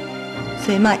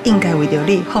所以妈应该为着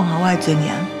你放下我的尊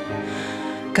严，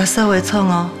把所有的错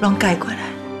误拢改过来。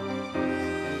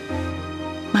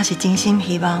妈是真心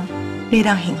希望你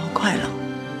能幸福快乐。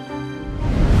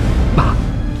妈，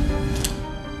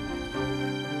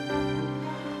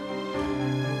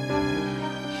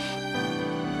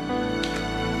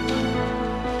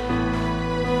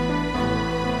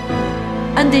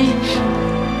安迪，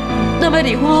咱要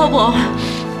离婚好无？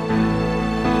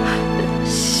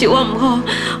是我唔好，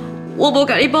我无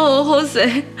甲你保护好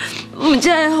势，唔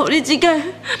才会互你即个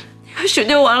受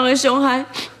到别人的伤害。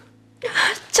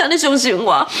请你相信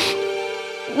我，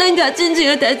咱甲之前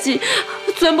的代志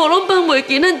全部拢放袂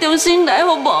记，咱重新来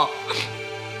好无？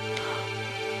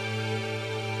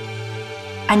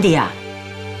安迪啊，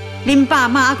恁爸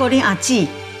妈还阁恁阿姊，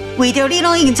为着你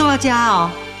拢已经做到这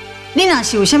哦。你若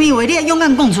是有啥物话，你要勇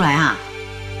敢讲出来哈。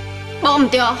无唔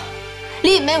对，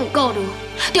你唔免有顾虑，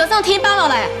就算天崩落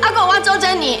来，还阁有我周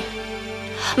珍妮。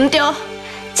唔对，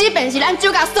即便是咱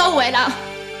周家所有的人，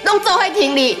拢做伙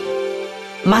挺你。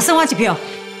马上我一票。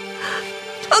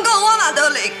还阁有我马德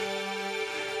玲，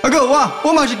还阁有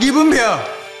我嘛是基本票。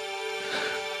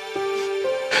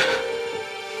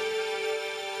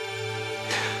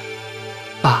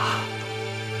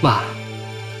妈，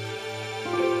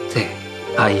这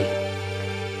阿姨，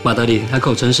马德琳，她跟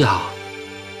我真是好，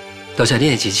多谢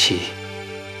你的支持，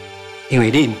因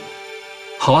为恁，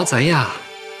让我知影，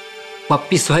我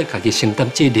必须要家己承担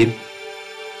责任，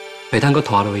袂通搁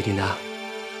拖落去哩啊！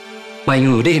嘛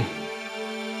因为恁，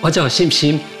我才有信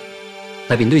心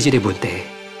来面对这个问题。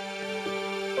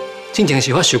正经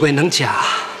是我受过软吃，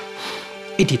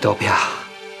一直逃避，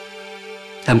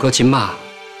但不过今嘛，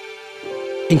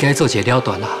应该做一个了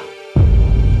断啦。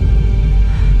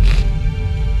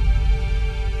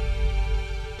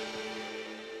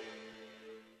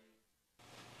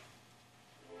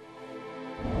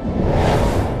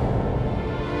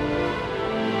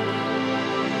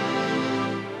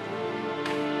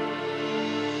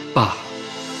爸，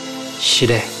是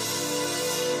的。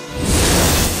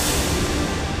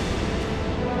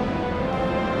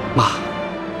妈，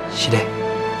是的。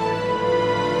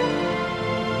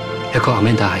还阁后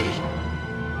面大阿姨，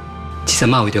其实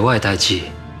妈为着我的代志，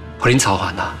互恁操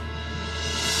烦啦。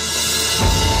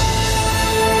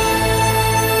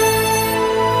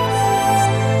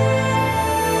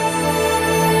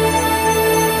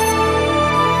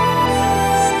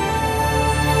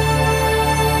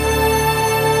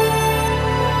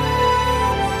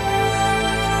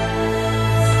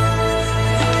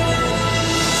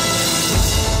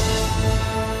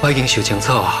我已经想清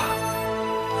楚啊，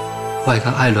我会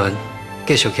跟艾伦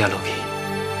继续行落去，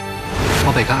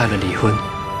我袂跟艾伦离婚，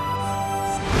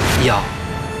以后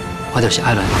我就是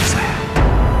艾伦后婿啊。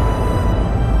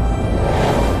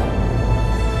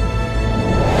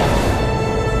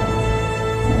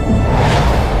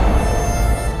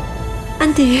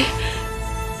安迪，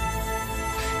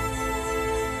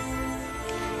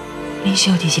恁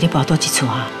小弟是咧跋倒一厝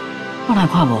啊？我来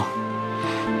看无。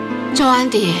周安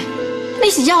迪。你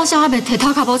是要啥？还袂摕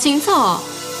头壳无清楚？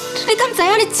你敢知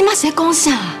影你即马是在讲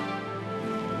啥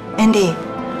 ？Andy，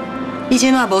 你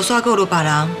即马无煞顾虑别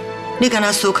人，你干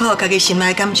那思考家己心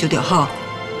内感受就好。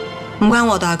不管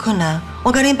偌大困难，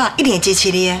我甲恁爸一定会支持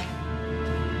你的。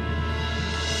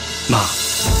妈，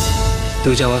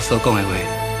拄则我所讲的话，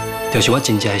就是我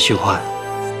真正的想法。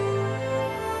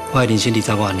我的人生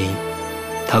20多年，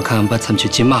头壳毋捌参像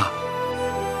即马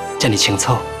遮尔清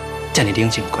楚，遮尔冷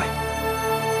静过。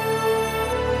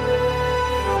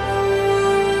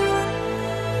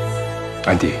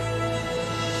安迪，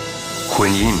婚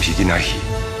姻唔是囡仔戏，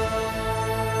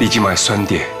你即摆选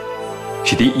择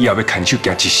是你以后要牵手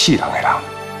行一世人的人。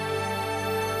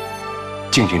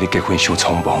正像你结婚伤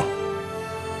匆忙，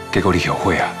结果你后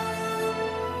悔啊！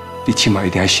你即摆一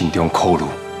定要慎重考虑，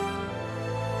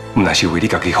唔但是为你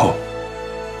家己好，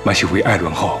嘛是为艾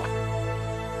伦好。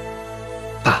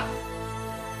爸，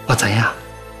我知影，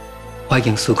我已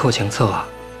经思考清楚啊，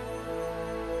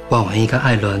我愿意跟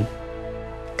艾伦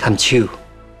牵手。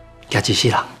行一世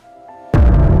人，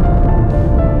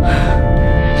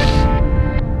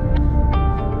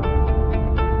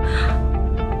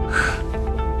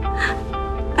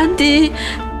安迪，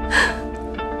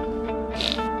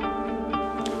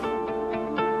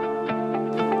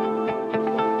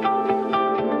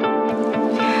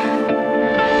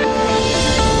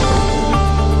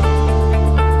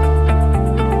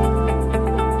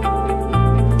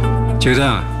酋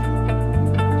长。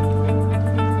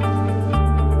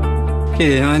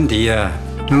迄个安迪啊，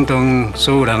拢当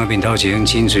所有人的面头前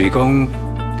亲嘴讲，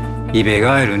伊袂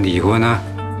甲艾伦离婚啊。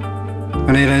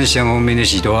安尼咱双方面的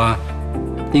事大，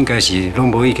应该是拢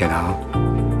无意见啊。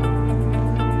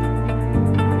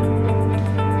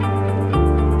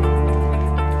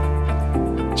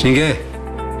亲家，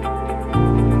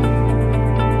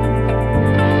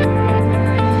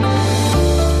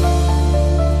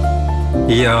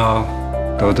以后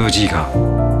多多指教。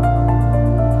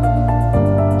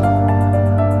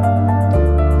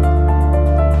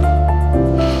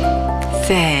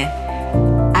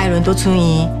艾伦拄出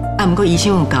院，毋过医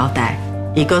生有交代，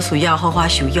伊阁需要好好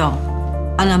休养。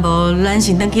若无，咱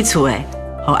先返去厝诶，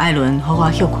互艾伦好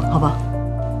好休困，好无？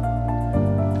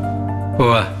好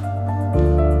啊。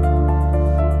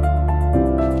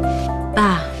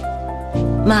爸、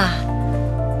妈、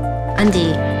安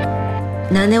迪，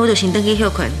那安尼我就先返去休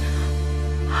困，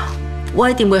我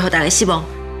一定袂互大家失望。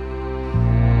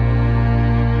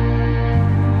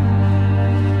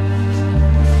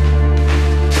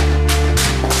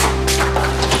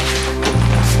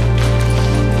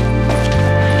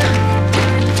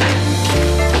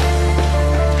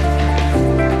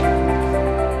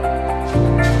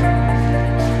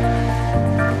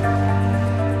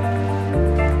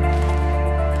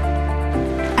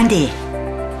安迪，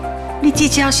你这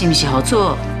招是毋是好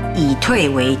做以退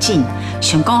为进？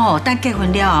想讲吼，等结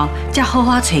婚了后，才好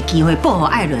好找机会报复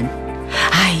艾伦。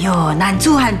哎呦，男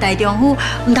子汉大丈夫，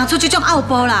唔当出这种傲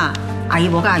步啦！阿姨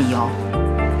无介意哦。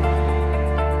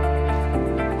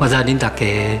我知恁大家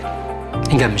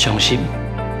应该唔相信，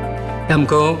也毋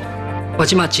过我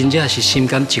即马真正是心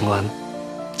甘情愿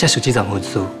接受这场婚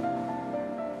事。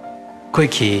过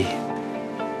去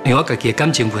因为我家己的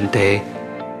感情问题，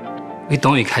从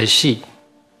当月开始，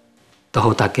都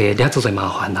互大家惹足侪麻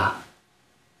烦啦。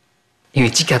因为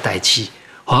这件代志，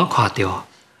互我看到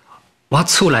我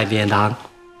厝内面的人，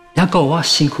也有我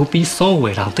身躯边所有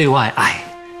的人对我的爱，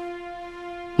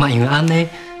嘛因为安尼。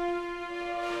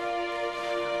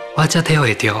我才体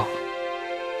会到，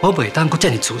我袂当阁遮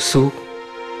尔自私，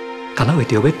干那为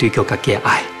着要追求家己的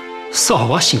爱，所有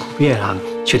我身躯边的人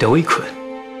受到委屈。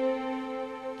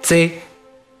这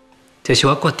就是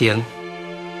我决定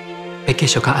要继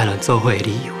续甲爱伦做伙的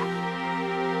理由。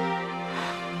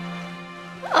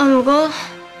不过，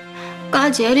甲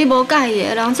一个你无介意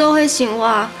的人做伙生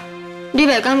活，你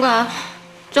袂感觉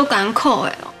足艰苦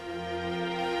的哦？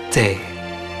这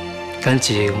感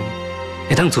情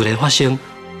会当自然发生。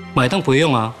嘛会当培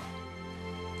养啊，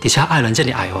而且爱伦这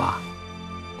么爱我，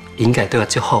应该对我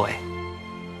足好诶，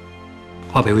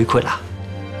我袂委屈啦。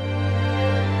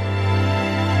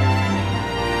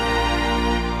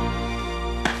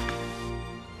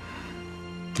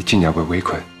你真正袂委屈？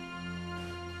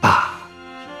爸，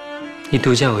你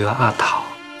拄则为我压头，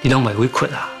你拢袂委屈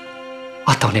啊？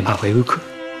我当然嘛袂委屈。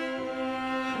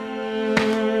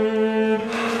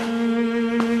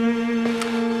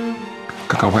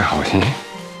刚刚我后生。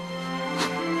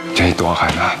这是大汉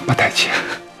啊，捌代志。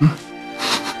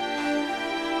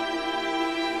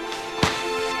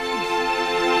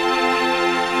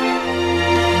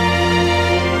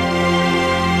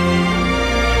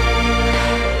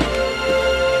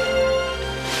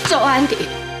周安迪，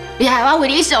你害我为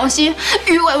你伤心，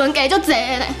余伟文加足济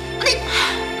呢。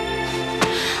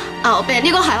你后边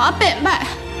你阁害我变歹，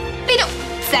你就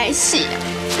知死啊！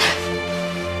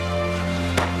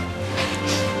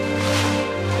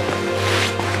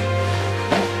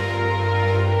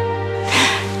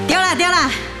对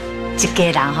啦，一家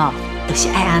人吼，就是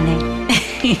爱安尼。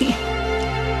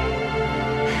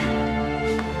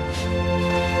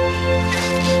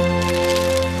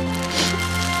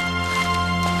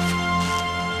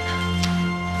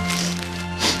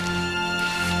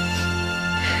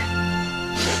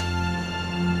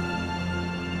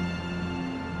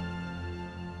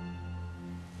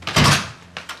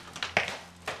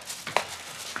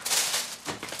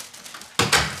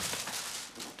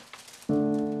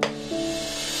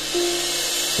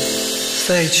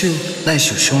洗手哪会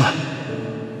受伤啊？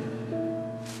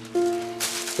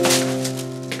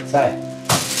在。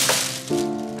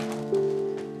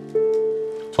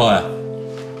出来，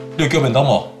你有叫便当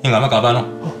无？因阿妈加班咯。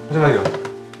我这边有。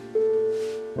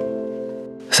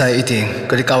洗一定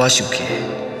搁你教我受气，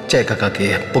才会甲家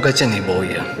己补甲遮尔无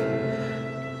用。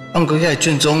啊，毋过遐个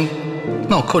卷宗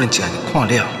哪有可能一下就看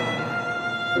了？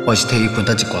我是替伊分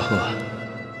担一寡好啊。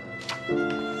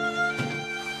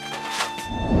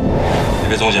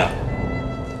你要创啥？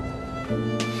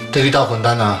替你斗分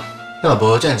担啊！要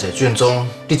若无遮尔侪卷宗，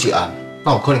你一按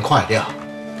哪有可能看会了？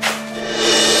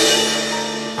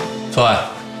出来，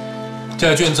这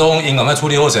个卷宗应该要处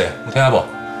理好势，有听无？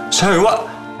所以我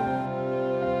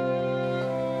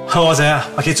知影，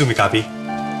我去准备咖啡。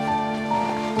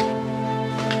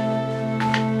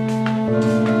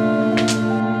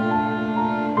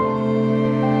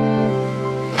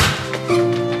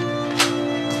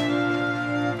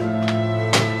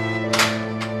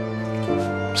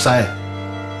师，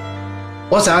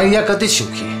我知影你还搁伫受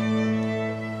气，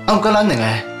啊，毋过咱两个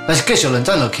若是继续冷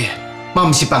战落去，嘛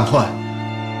毋是办法。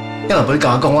要若无你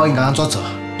甲我讲，我应该安怎做，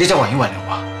你才愿意原谅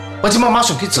我。我即马马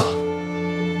上去做。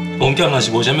王检若是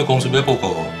无啥物公司要报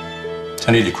告，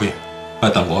请你离开，莫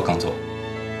耽误我工作。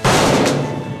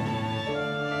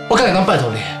我敢会当拜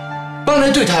托你，帮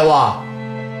你对待我。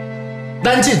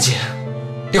咱进前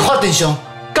伫法庭上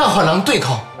甲犯人对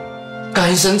抗，甲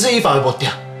因绳之以法的目的。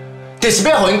就是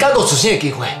要让因改过自新的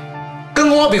机会，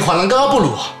跟我比犯人更加不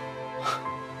如。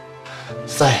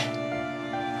师，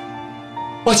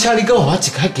我请你给我一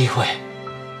个机会，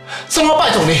算我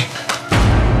拜托你。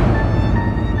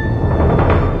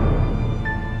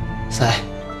师，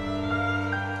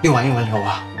你愿意原谅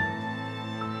我？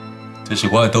这是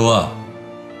我的刀啊，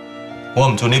我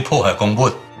唔准你破坏公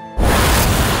本。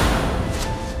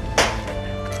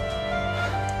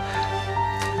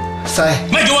师，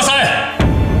莫叫我师！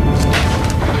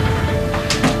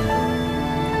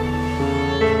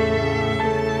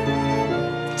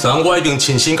昨昏我已经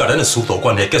亲身把咱的师徒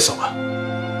关系结束啊，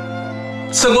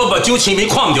算我目睭青面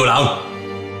看唔到人。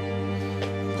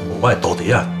我的徒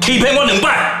弟啊欺骗我2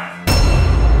摆。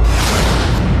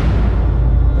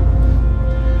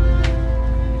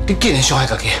你竟然伤害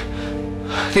家己，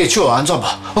你的手会安怎无？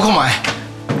我看卖。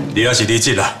你也是理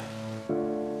智啦，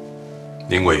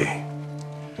因为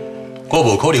我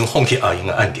无可能放弃阿英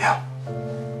的案件，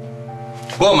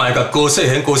我嘛会甲高世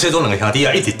贤、高世忠2个兄弟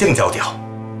啊一直顶条条。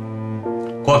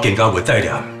我更加袂带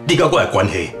念你甲我的关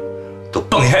系，就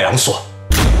放遐人煞。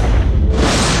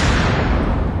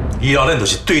以后咱就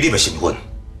是对立的身份，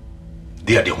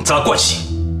你也两早惯死。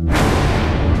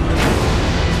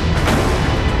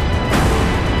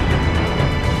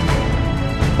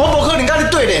我无可能甲你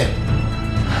对立。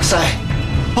师，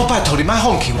我拜托你莫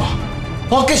放弃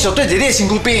我继续对伫你的身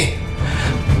躯边。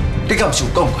你敢毋是有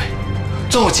讲过，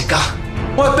总有一天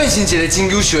我会变成一个真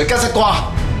优秀的检察官。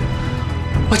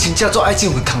我真正做爱这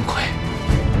份工课，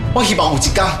我希望有一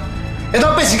天会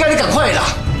当变成甲你同款的人。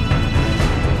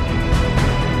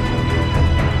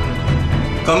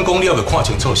敢讲你还未看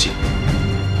清楚是？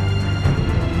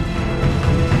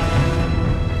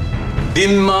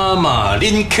恁妈妈、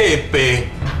恁客爸，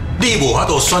你无法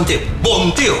度选择，无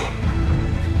唔对。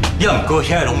也毋过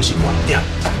遐拢是原点，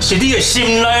是你的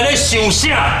心内咧想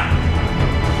啥？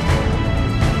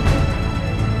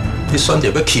你选择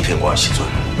要欺骗我的时阵，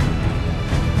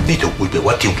你就违背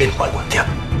我中间发的原点。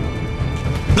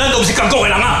咱都不是同国的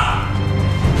人啊！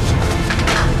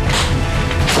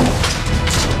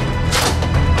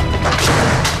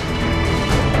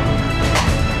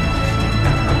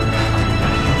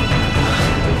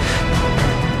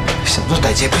想做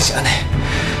代志变成安尼，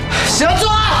是安怎？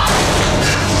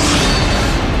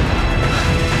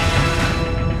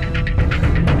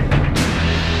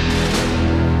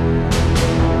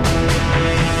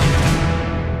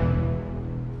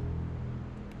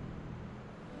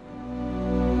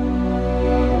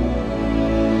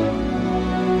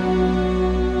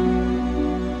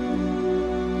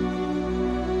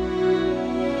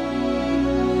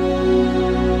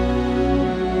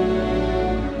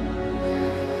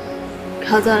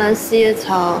较早咱4个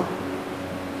草，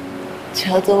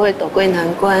超做伙渡过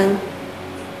难关，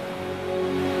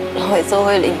会做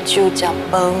伙啉酒食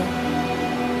饭，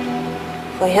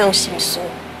分享心事。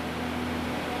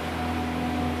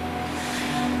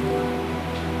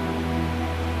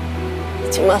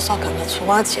即马煞干就剩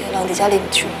我一个人伫遮啉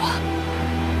酒啊！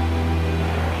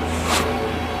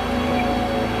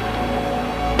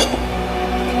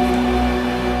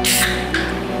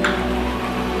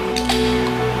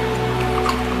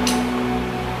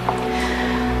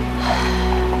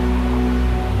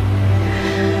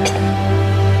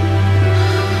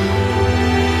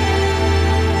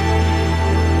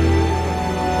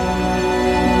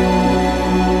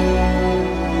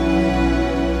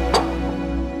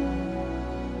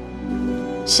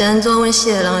是安怎阮4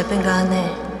个人会变到安尼？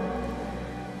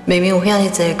明明有遐尼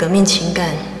侪革命情感，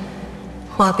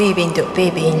话避面就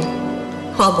避面，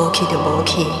话无去就无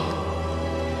去。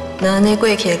那安尼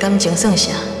过去的感情算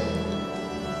啥？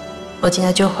我真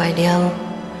正足怀念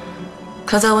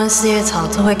较早阮4个草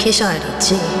做伙起笑的日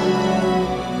子。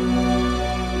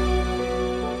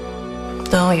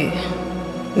冬雨、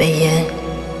美妍，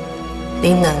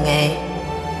恁2个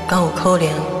敢有可能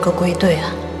搁归队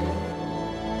啊？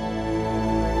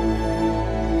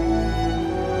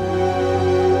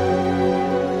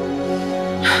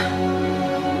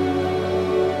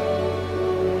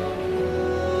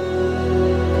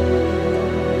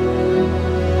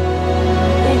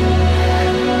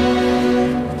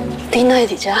你哪会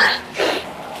伫遮？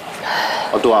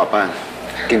我拄下班，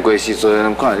经过时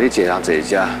阵看到你一个人坐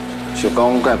遮，想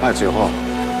讲甲伊拍招呼。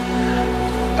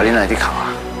啊，你哪会伫哭啊？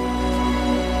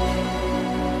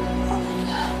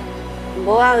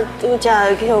无啊，拄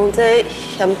则去用这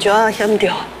咸椒啊咸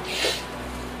着。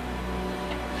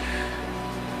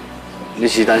你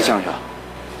是单向呀？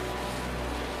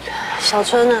小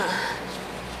春啊，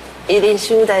伊临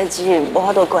时有代志，无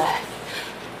法度过来。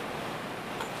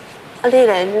啊，你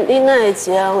来，你哪会一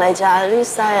个人来遮？你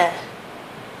使的？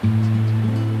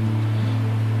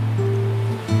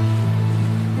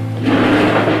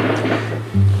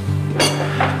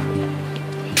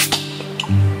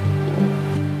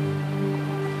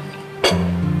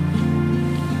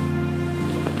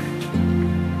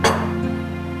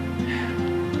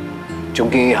从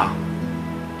今以后，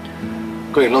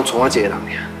可能拢剩我一个人尔。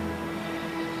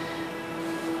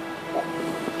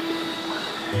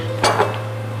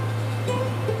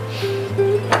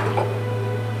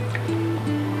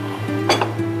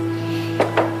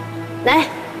来，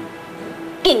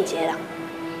敬一个人。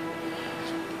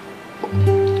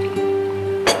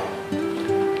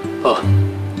好，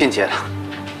敬一个人。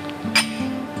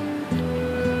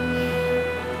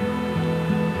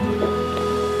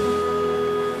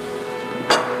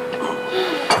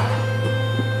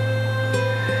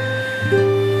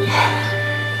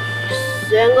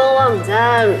虽然讲我唔知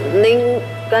恁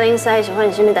甲恁婿是发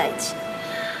生什么代志，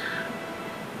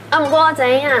不过我知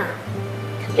影，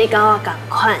你甲我同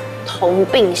款同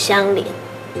病相怜，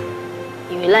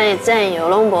因为咱的战友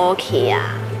拢无去啊，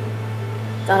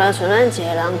搞到剩咱一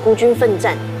个人孤军奋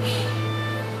战。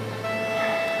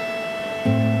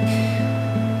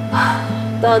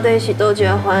到底是倒一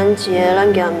个环节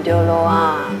咱行唔对路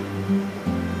啊？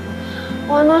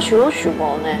我安怎想拢想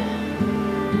无呢？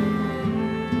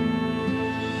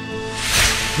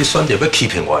你选择要欺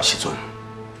骗我的时阵，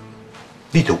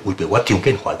你就违背我中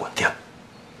间话的原则。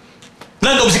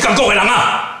咱都不是同国的人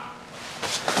啊！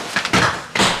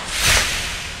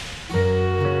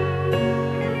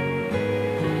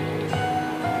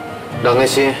人的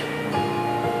心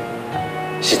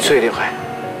是脆弱的，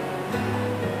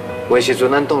有的时阵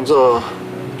咱当作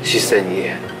是善意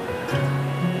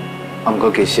的，不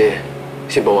过其实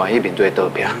是无愿意面对的刀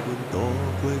片。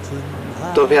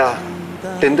刀片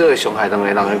颠倒会伤害两个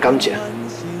人的感情，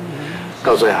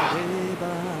到最后，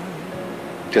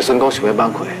就算讲想要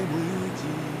挽回，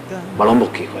嘛拢无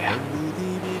机会啊。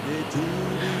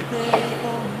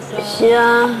是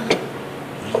啊，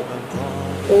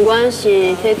不管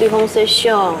是替对方设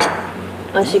想，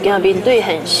还是惊面对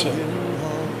现实，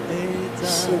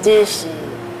实际是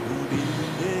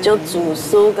足自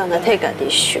私，敢若替家己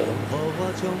想，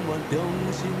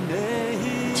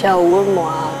才有阮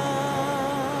妈。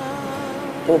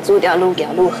就注定愈行愈远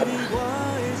啊！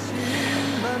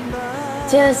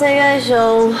这个世界上，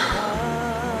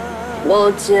无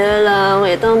一个人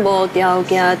会当无条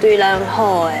件对咱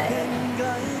好的。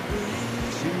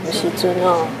有时阵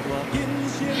哦，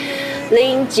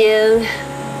人情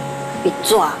比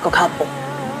纸搁较薄。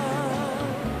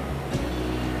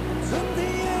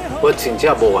我真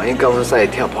正无愿意甲阮婿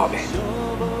跳破面，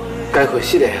该回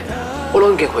失的我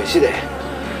拢已经回失的，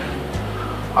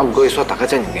不过伊煞大家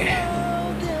遮尔硬。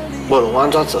无论我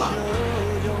安怎做，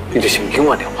伊就是唔肯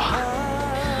原谅我。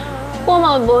我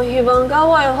嘛无希望甲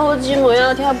我的好姊妹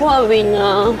仔拆破面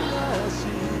啊，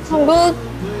不过，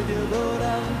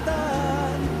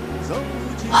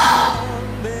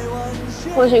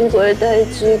发生过的代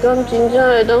志，敢真正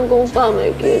会当讲放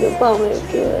袂记就放袂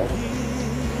记？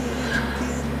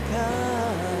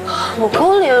无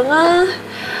可能啊！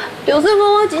就算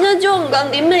讲我真正就唔甘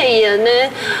林美妍呢。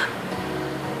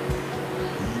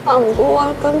不过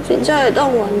我敢真正会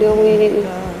当原谅伊，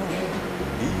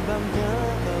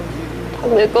坦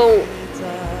白讲，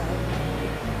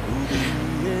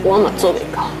我嘛做袂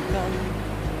到。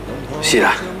是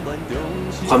啦，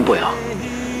反背哦，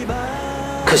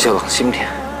确实让人心痛。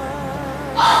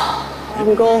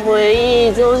不过回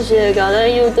忆总是会甲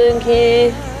咱诱转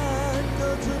去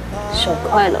上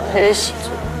快乐迄个时阵。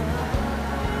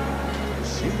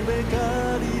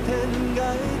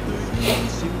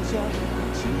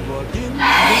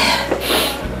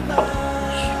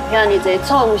要你这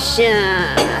冲啥？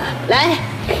来，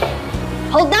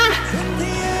好大，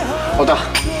好大。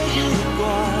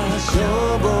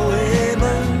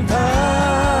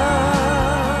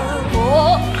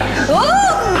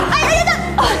哎呀！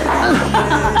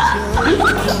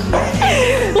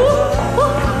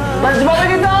咱是要要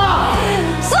去倒？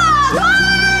傻瓜！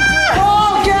好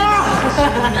惊！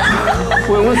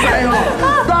为阮婿哦，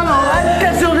咱后来结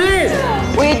束你。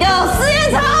为了事业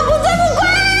长不醉不归。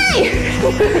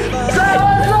再万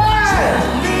岁！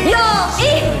友谊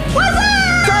万岁！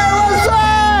再万岁！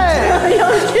友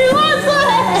情万岁！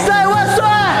再万岁！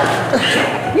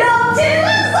友情万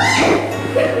岁！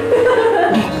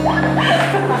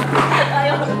哎呦！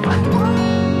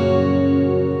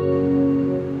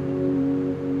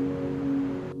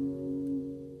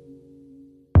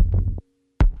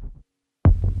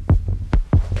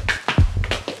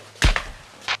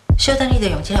小等你就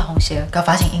用这个方式甲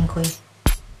发生隐亏，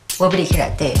我要你去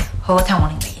内底好好探望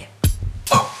林美妍。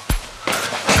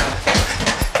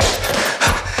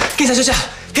警察小姐，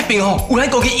迄边吼有咱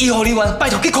高级医护人员，拜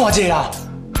托去看一下啦。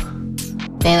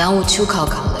病人有手铐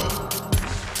铐的，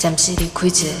暂时离开一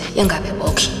下应该袂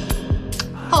无去。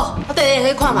好，我带你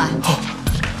去看卖。好。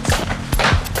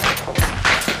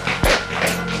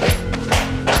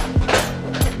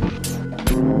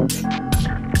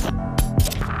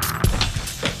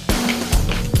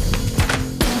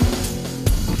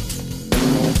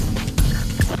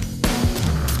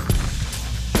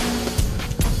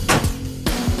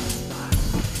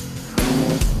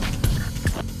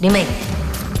林美，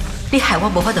你害我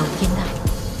无法度有囡仔，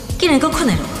竟然搁困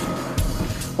会落去，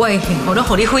我的幸福都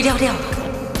互你毁了了。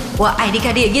我爱你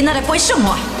甲你的囡仔来赔偿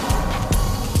我。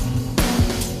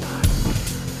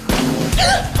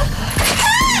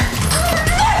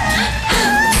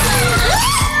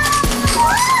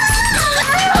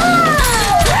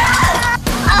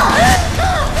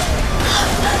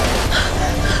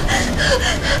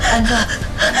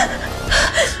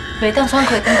袂当喘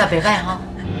气，感觉袂歹吼。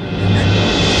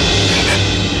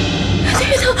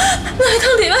你通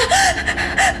礼拜，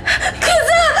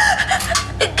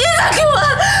警察救我！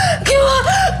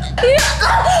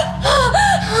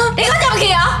你快点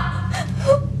去啊！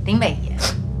林美妍，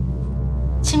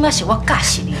即摆是我教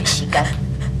死你的时间，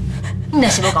你若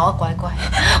是要甲我乖乖，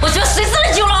我就要随时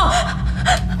你上路。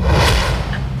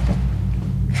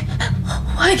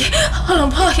我已经互人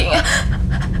破刑啊！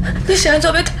你是安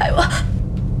怎要害我？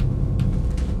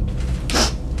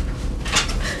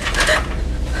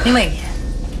林美妍，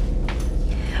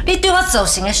你对我造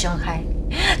成的伤害，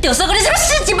就算讲你什么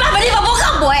死100万，你嘛无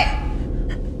讲袂。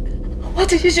我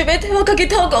只是想要替我家己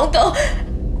讨公道，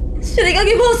是你家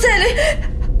己无说你，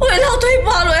我的老腿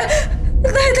拔落，哪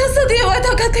会当说你的歪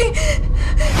头壳顶？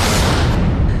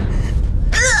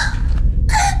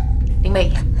林美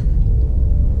妍，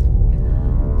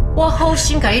我好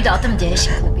心甲你留踮一个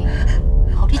身躯边，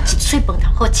互你一嘴饭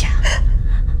通好食。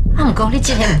啊，毋过你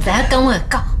真个毋知影讲我的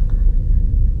狗，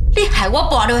你害我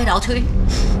跋落的楼梯，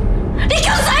你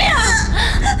叫知影？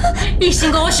医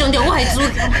生讲我伤着我的子宫，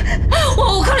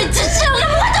我有可能一世人都无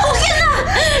法度有囡仔。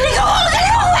你讲我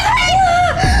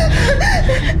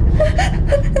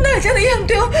哪会这么严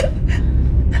重？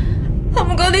啊，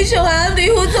不过你伤害安迪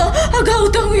副总，啊，还有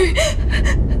冬雨，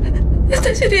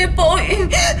这是你的报应。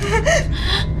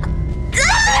这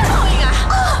报应啊！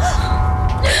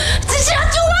这是人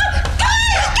救我，各位，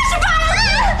这是别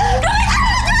人，各位看我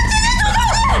就直接主动，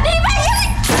你别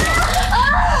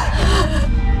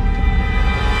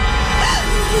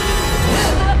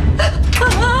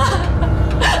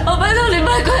我拜托你别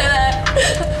回来，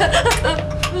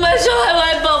别伤害我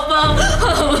的宝宝，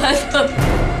拜托。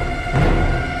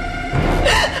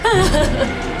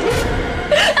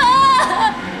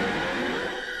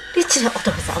你这个恶毒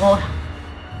的查某人，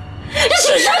你是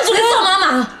不是想自己做妈妈？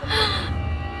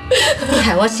你害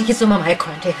我失去做妈妈的权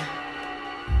利，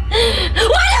我要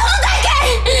付代价！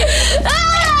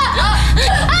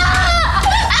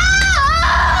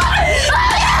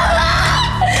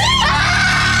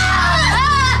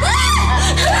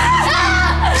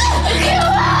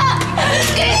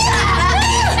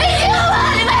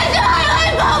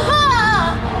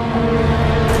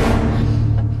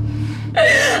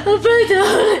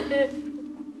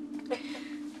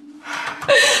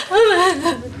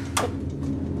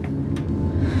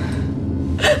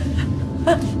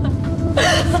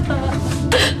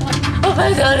拜托你，我拜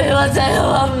托你，我再也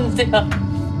忘不掉。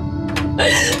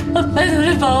我拜托你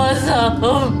帮我扫，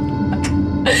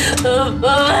我拜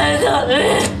托你。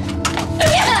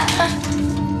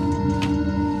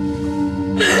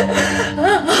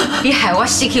你害我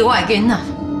失去我的囡仔，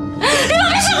你有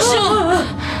咩想想？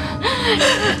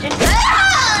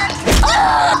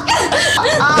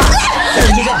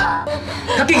你个，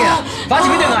较紧啊，把钱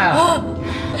转来啊！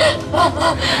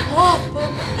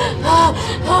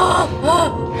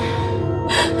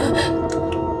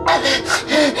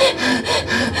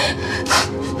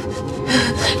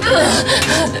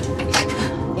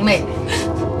林妹，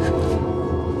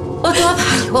我对我拍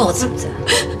你，我有自责，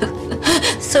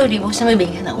所以你无啥物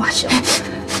明显的外伤。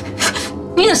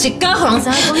你若是敢互人知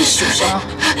影讲你受伤，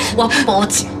我保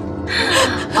证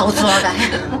后抓来，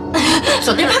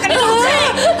绝对拍甲你头前。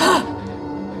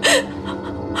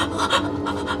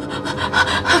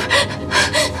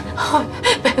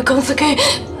别讲出去。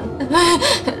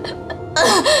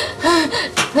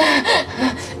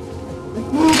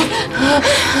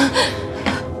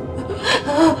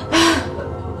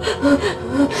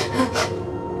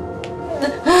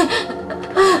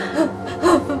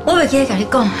我袂记得甲你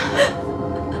讲，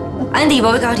安迪无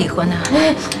要甲我离婚啊，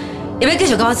伊要继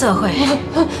续甲我做伙，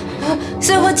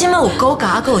所以我即摆有股价，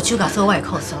还佫有酒价做我的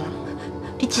靠山。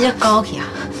你只只狗去啊，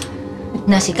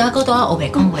若是甲佫在我黑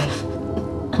白讲话，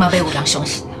嘛袂有人相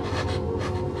信。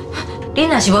你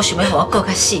若是无想要互我过较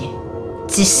死，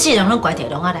一世人拢关伫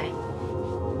笼仔内，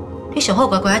你上好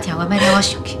乖乖听我，莫了我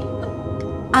生气。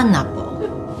啊，若无，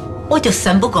我就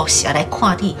三不五时来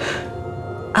看你，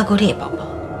还佫你的宝宝。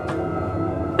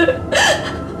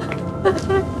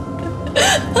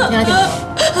听到？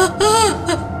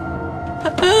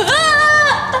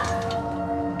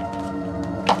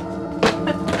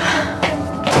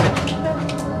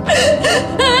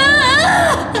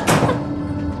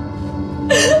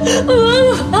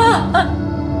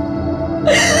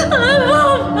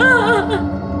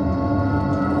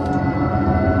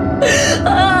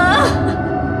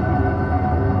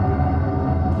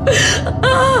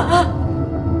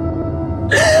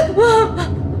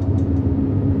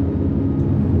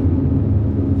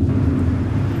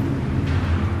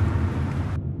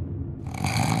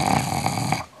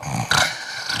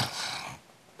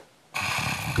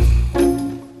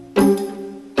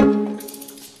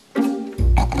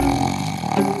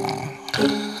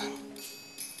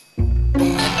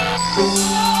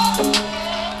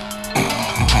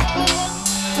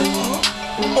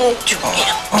救命！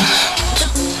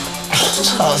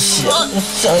吵死了，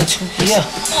上来救命啊！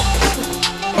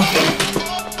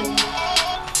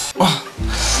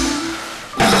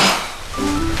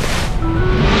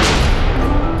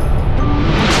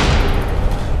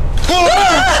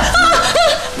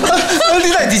你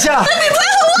在底下？你不要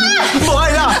扶我！无爱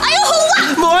啦！哎呦，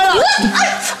扶我！无爱啦！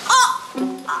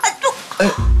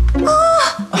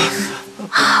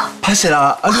歹势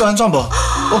啦，你有安怎无？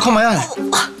我看卖啊。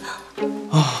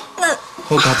哦，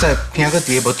我刚才听个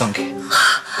伫个无动去。你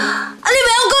不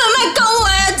要跟我卖讲话，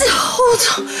这好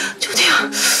痛，就听。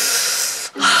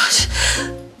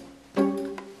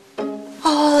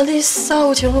你衫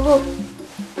有穿好，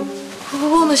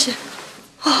我嘛是，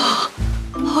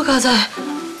我刚才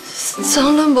昨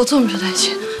咱无做唔少代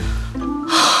志。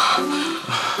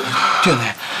对呢，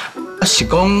是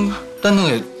讲咱两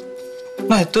个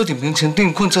会倒伫眠床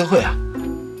顶困做伙啊？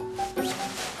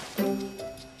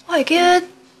我会记得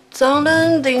昨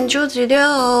咱啉酒醉了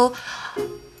后，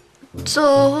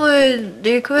做伙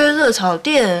离开热炒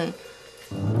店。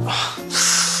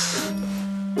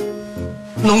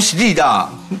拢是你啦！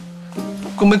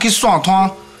我要去散摊，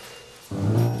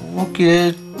我记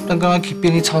得咱刚刚去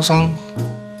便利超商，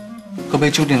搁买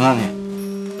酒订案呢。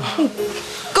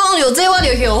讲到这我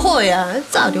就后悔啊！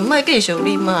早就莫继续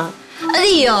啉嘛。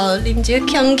你啉一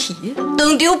个呛气，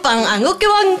当场办案，我叫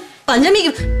我办啥物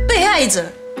被害者？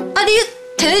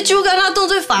你摕咧酒干当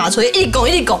做法锤，一直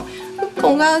讲，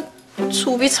讲到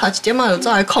厝边差一点仔就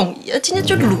走来抗议，真正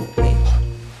足鲁的。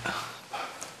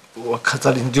我较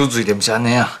早啉酒醉点是安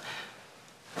尼啊，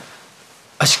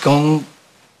是讲，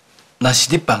若是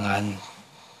你办案，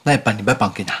哪会办你要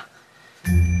放紧啊？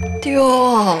对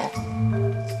哦，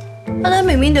咱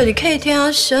明明就是客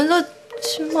厅，是安怎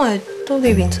即摆倒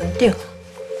伫眠床顶？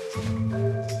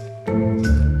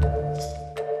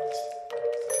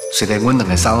虽然阮两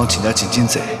个衫拢穿了真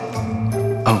济，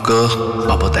啊，不过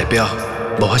嘛无代表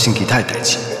无发生其他的代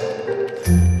志。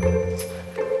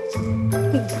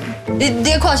你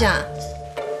在看啥？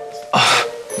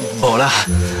无啦。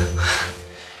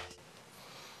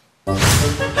你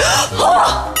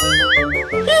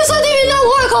手机面上我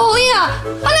的口音啊！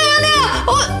安尼啊，我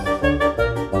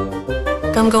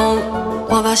敢讲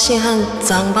我甲信翰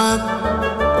昨捌。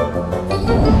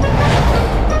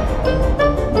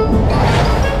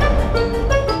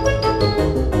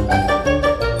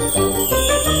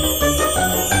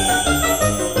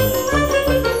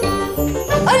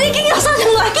你紧要上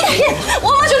床来，紧点！我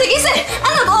马上就去洗，啊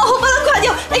若无好把咱看到，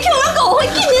会去互咱误会，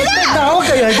紧点啦！那我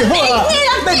家己来就好啦。别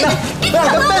啦，别啦！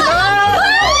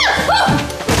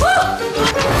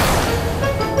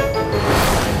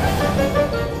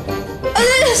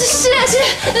是，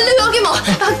你要紧无？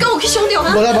跟我去上吊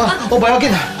啊！无啦，我不要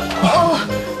紧啦。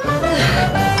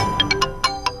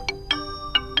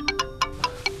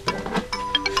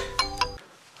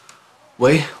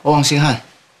喂，我王信翰。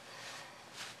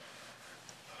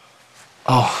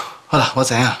哦，好啦，我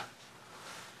知影。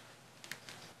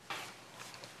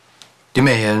林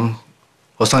美妍，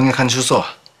我送你看守所。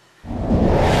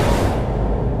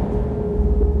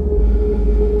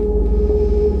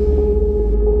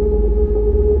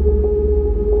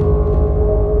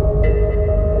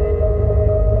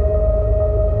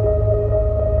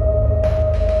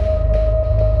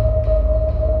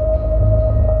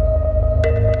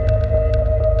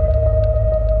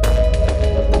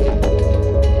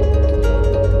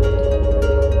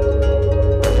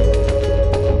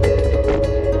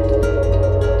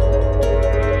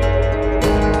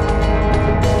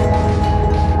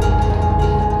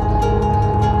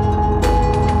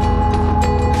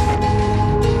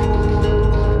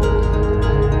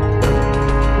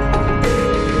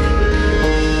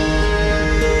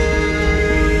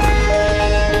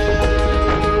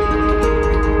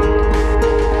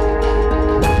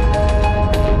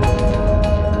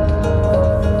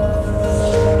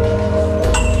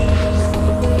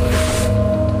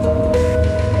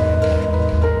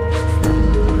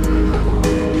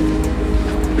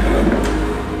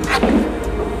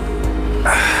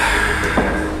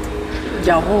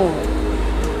姚母，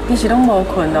你是拢无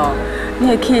困哦？你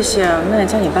的气色哪会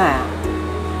这么歹啊？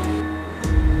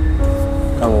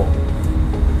阿母，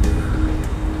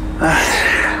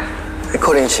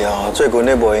可能是哦，最近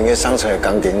咧无闲去送出的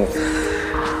工程，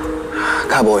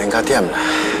较无闲较忝啦，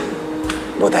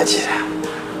无代志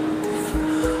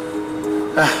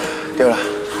啦。对啦，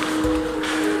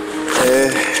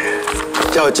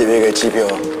叫一个月的支票，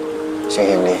先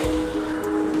行李。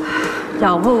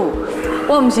姚母，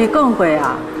我唔是讲过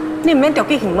啊，你唔免着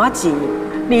急还我钱，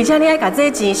而且你爱把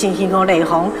这钱先还给丽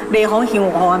芳，丽芳还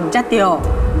我唔才对。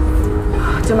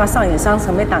即马少爷商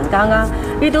场要动工啊，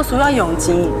你都需要用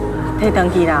钱，摕回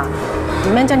去啦，唔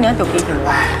免遮尔着急着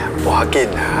我。无要紧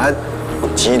啦，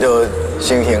钱就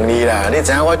先还你啦。你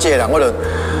知影我这个人，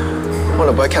我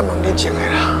就不爱欠问人情的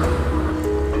啦。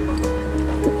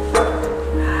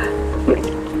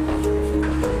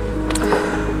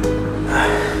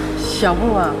 小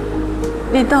母啊，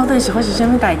你到底是发生什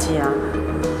么代志啊？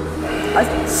啊，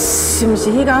是毋是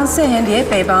迄天世贤伫咧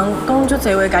病房讲足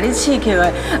侪话，甲你刺激的，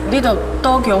你就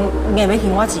赌强硬要还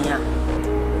我钱啊？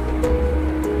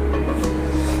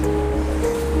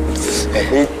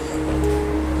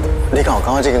你敢有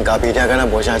感觉这间咖啡店敢若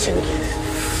无啥清气？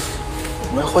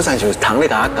我好像就是糖咧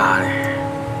甲我加呢。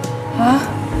啊？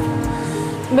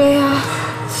袂啊，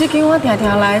这间我常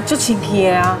常来足清气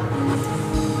的啊。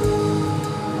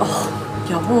 哦，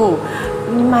姚母，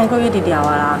你莫阁约直聊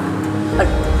啊啦！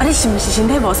你是毋是身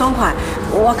体无爽快？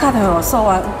我敲电话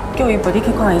给我叫伊陪你去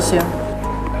看医生。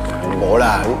无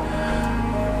啦，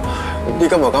你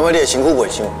敢无感觉你的身躯袂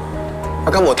伤？啊，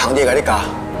敢无糖伫甲你加？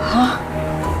哈？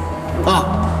啊，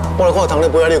我来看糖咧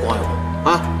杯仔，你有看无？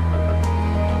啊？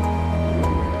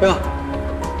对啊。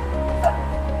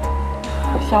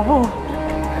小母，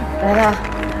来啦，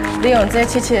你用这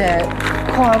切切的，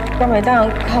看敢会当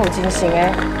较有精神的。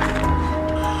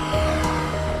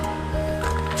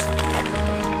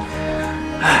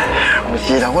 有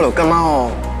时啦，我就感觉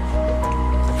哦，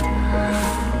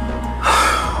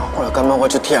我就感觉我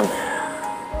足忝的，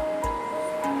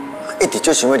一直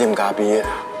足想要啉咖啡的。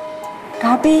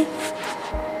咖啡？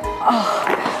哦，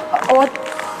我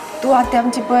拄啊点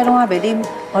一杯，拢还袂啉，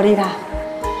互你啦。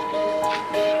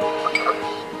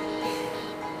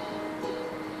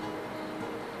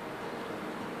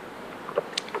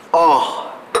哦，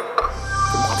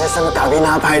我这什么咖啡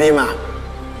哪歹啉啊？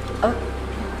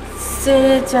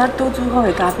 这只拄煮好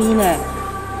的咖啡呢？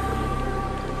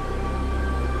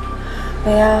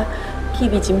对啊，气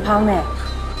味真芳呢。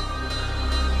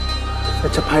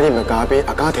这歹啉的咖啡，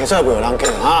啊，敢提出来袂有人客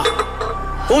啊？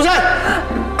服务生，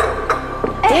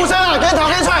服务生啊，给头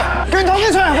给出来，给头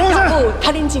给出来，服务生。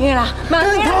太认真的啦，给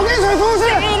头给出来，服务生。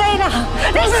累啦，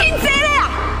你心济了。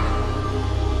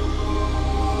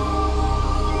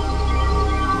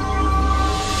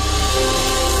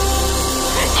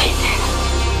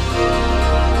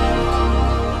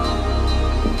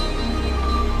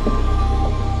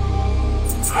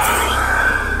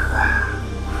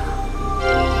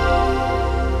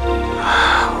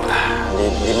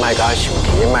 莫甲我生气，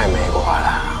你莫骂我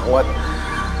啦！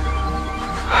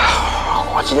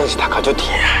我真正是头壳足痛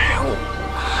的，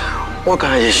我刚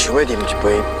才是想要啉一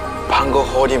杯香过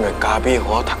好啉的咖啡，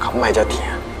互我头壳莫遮痛。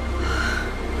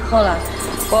好啦，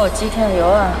我有止痛药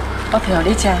啊，我配合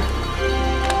你吃。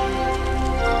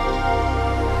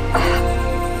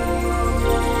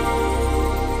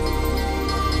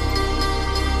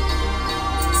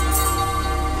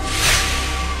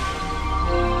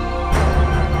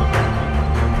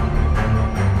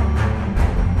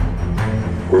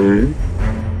喂，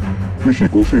你是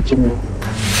郭世忠吗？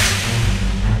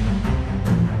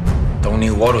当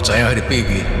年我就知影迄个秘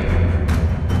密，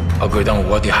还可以当有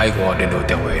我伫海外联络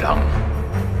电话的人，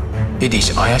一定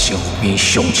是阿爷身边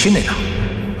上亲的人。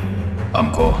啊，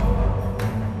不过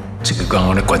这个刚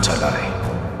我咧观察来，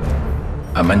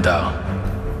阿曼达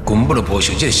根本就无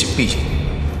想这个神秘，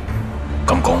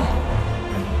敢讲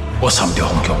我参着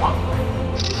方向啊？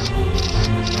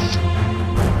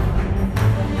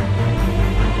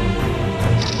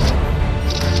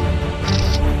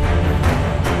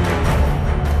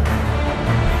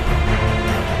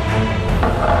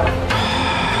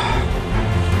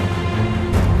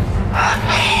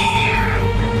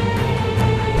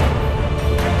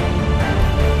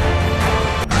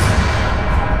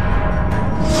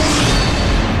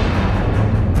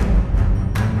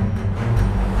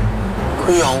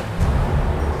 贵阳，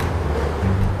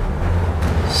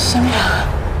什么人？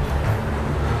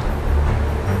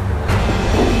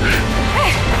哎，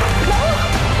老吴！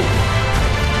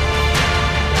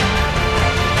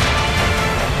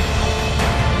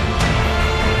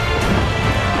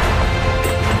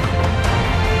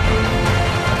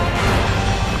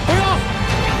贵阳，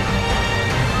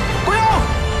贵阳！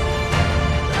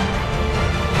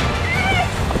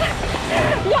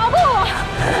姚母，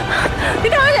你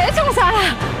到底在创啥啦？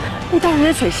你到底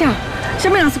在找啥？什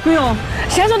么人是鬼哦？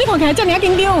谁说你看起来这么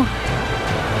紧张？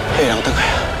迄个人倒来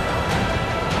啊！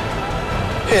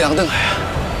迄个人倒来啊！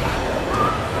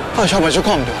我小白就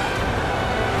看唔到。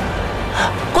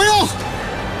贵阳，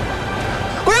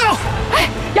贵阳！哎，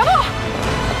姚母！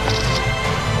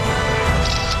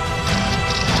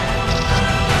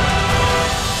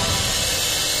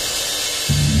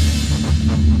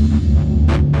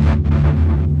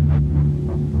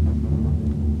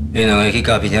因两个去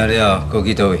咖啡厅了，搁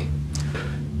去倒位？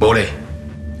无咧，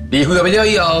离婚合约了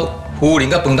以后，夫人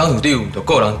甲饭堂处长就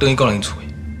个人转去个人厝。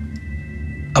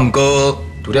啊，毋过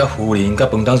除了夫人甲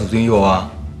饭堂处长以外，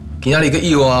今仔日搁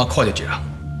意外看到一人。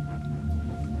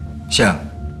啥？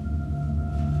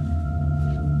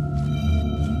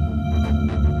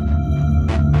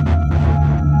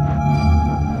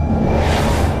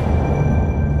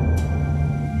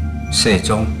世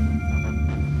宗。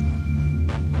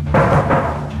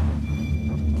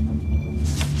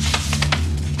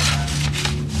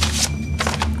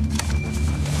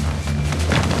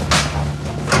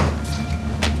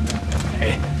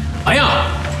哎呀，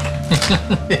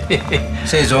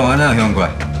世宗安那向过？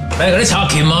来，甲你查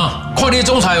勤吗？看你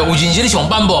总裁有认真咧上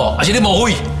班无？还是你无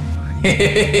费？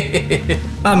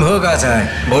啊，毋好加菜，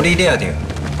无你抓着。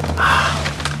啊，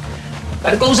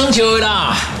甲你讲生笑的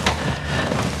啦！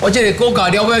我这个国家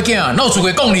了不起囝，哪有资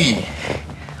格讲你？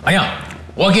哎呀，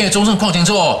我今日总算看清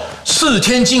楚4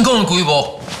天进攻的规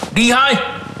模，厉害！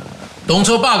当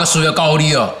初把个事业交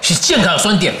你哦，是正确的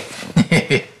选择。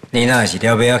你那是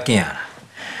了不起囝啦！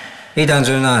你当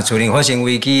阵啊，厝里发生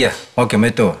危机啊，我强要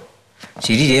倒，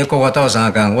是你伫咧顾我斗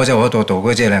3工，我才有法度渡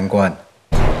过这个难关。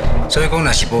所以讲，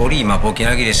若是无你嘛，无今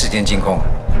仔日的4天进攻。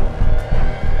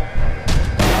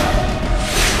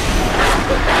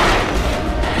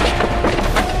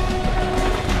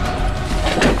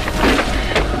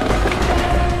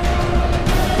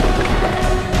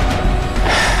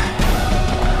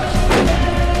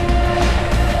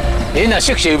恁若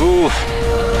识时务，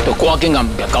就赶紧把物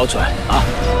件交出来啊！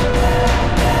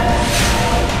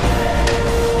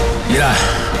是啦，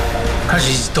确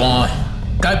实是一段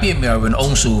改变命运的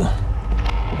往事。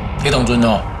迄当阵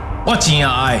哦，我真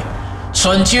爱，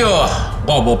选手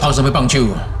我也无拍算要放手，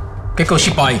结果失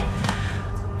败，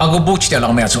还佫补一条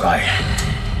人命出来。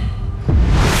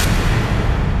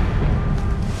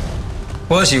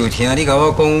我是有听你甲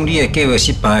我讲你的计划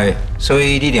失败，所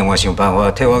以你另外想办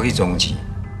法替我去装钱。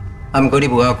啊，毋过你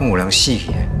无晓讲有人死去，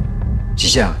是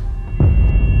啥？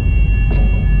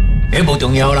迄无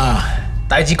重要啦，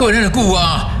代志过了那么久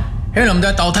啊，迄人毋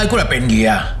知投胎过来变去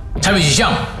啊，猜袂是啥？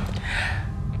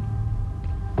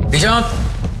而且，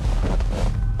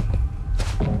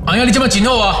哎呀，你这摆真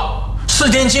好啊，4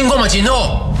天进攻嘛真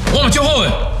好，我嘛足好诶，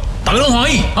大家拢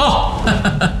欢喜啊。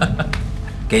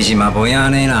其实嘛无影安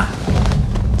尼啦，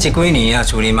这几年啊，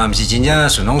厝里嘛毋是真正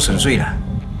顺风顺水啦。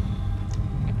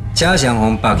车上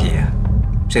风北去啊，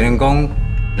虽然讲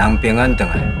人平安回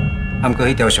来，啊，毋过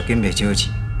迄条赎金袂少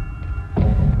钱，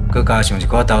佮加上一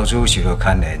寡投资受到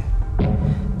牵连，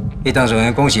伊当初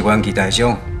讲是元气大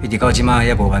伤，一直到即马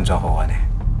也无完全复原的。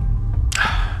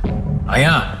哎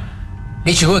呀，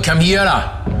你像我谦虚啊啦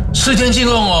，4天进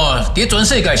攻哦，伫全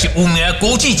世界是有名的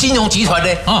国际金融集团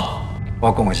的啊。我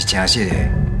讲的是真实的，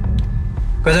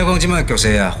刚才讲即摆局势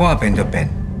啊，话变就变。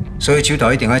所以手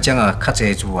头一定要掌握较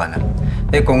侪资源啊，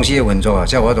迄公司的运作啊，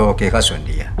才有法度加较顺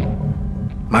利啊。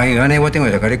嘛因为安尼，我顶下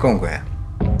就甲你讲过啊，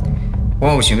我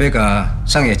有想要甲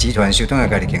商业集团收转来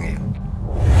家己经营。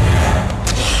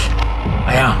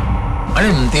哎呀，安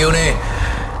尼唔对呢，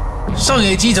商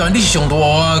业集团你是上大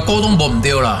的股东无唔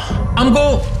对啦，啊毋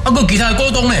过其他的股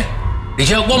东呢，而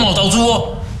且我嘛有投资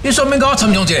哦，你算免甲我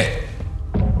参详一下。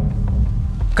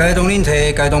该当恁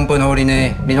摕，该当分互恁的，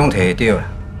恁拢摕会到啦。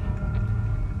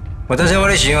我当时我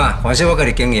咧想啊，反正我家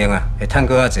己经营啊，会趁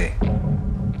搁较济。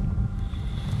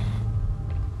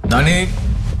那你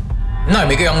那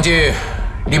每个杨姐，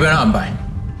你要安怎安排？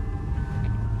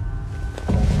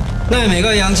那每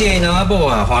个杨姐因阿某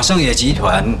啊，换商业集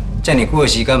团，遮尔久的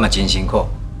时间嘛真辛苦，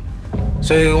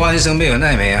所以我迄算要互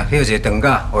奈美啊，休一个长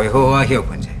假，互伊好好休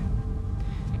困者。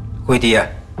规地啊，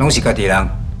拢是家己人，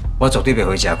我绝对袂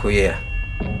互伊吃亏的啊。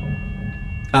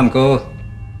啊，毋过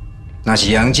若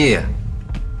是杨姐啊。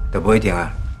就不一定啊！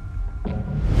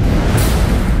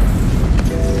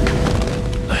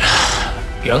哎呀，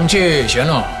杨姐是安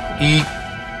怎？伊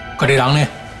家己人呢？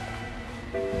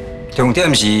重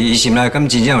点是伊心内敢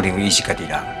真正有认为伊是家己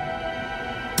人。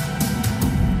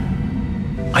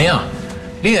哎呀，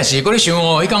你若是搁咧想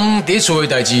哦，迄天伫厝的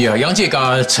代志啊，杨姐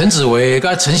甲陈子维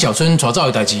甲陈小春带走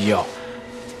的代志哦，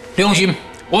你放心，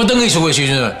我等去厝的时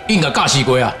阵，应该驾驶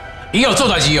过啊。伊要做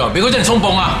代志哦，别搁这么冲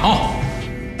动啊！哦。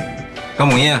敢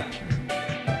有影？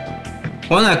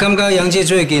我若感觉杨姐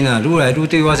最近啊，愈来愈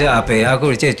对我这阿伯，还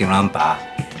佫是这丈人爸，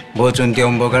无尊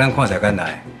重，无甲咱看在眼内。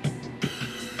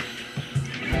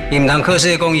伊唔通靠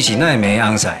说讲伊是奈美的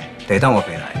翁婿，就当我白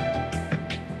来。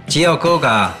只要股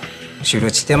价受到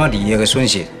1点仔利益的损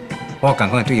失，我同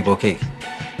款对伊无客气。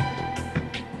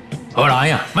好啦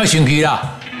呀，莫生气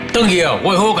啦，等去啊，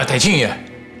我会好好甲提醒伊。啊，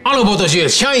若无就是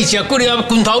请伊食几粒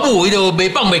拳头母，伊就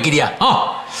袂放袂记你啊！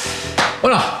哦。好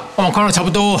啦，我看到差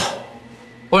不多，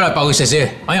我来报个谢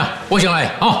谢。哎呀，我先来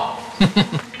哦。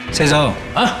谢总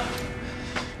啊，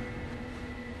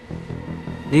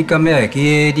你敢也会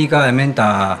记你甲阿免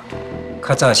达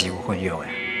较早是有婚约的？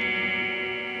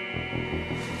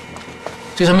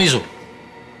这什么意思？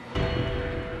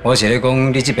我是咧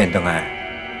讲你这边回来，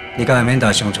你甲阿免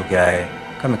达相处起来，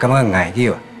敢会感觉碍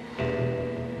叫啊？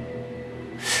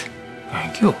碍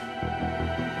叫？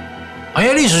哎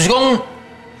呀，你就是讲，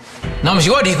若毋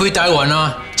是我离开台湾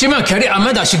啊，即摆徛伫阿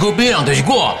曼达身躯边人就是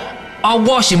我，啊，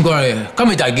我心过来，敢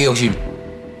会大记忆心？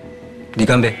你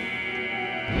敢袂？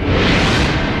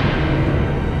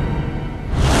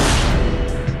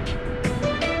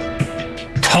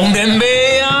当然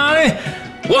袂啊！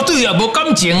我对伊也无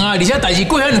感情啊，而且代志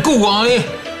过遐尼久啊咧。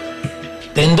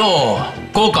颠倒，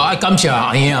国家爱感谢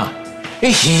阿兄啊，伊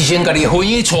牺牲家己婚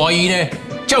姻带伊呢，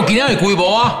才有今仔的规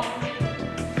模啊。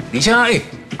而且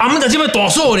阿曼达这摆大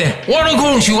嫂呢，我拢可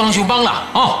能受人帮啦，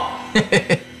哦。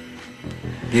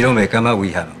你拢袂感觉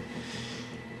遗憾？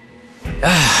唉，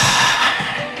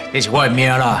这是我的命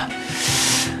啦。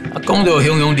啊，讲到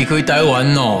雄雄离开台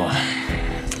湾哦，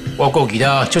我还有其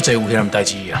他足侪有遐代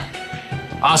志啊。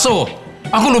阿嫂，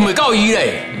还佫轮袂到伊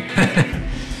咧。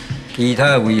其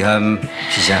他的遗憾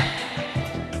是啥？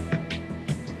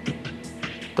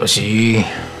就是。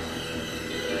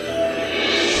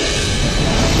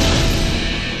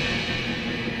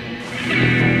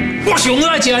我上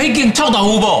爱食迄间臭豆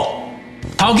腐无，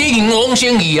头家银王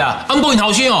生意啊，安尾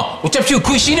后生哦有接手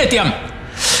开新的店，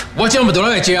我这么倒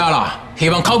来食啦，希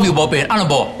望口碑无变，安若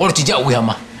无我就真正有险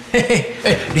啊！嘿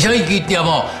嘿，而且迄间店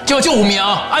哦，这么足有名，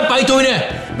爱排队呢，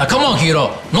若看忘去咯，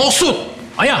老顺。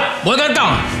哎呀，无甲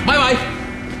讲，拜拜。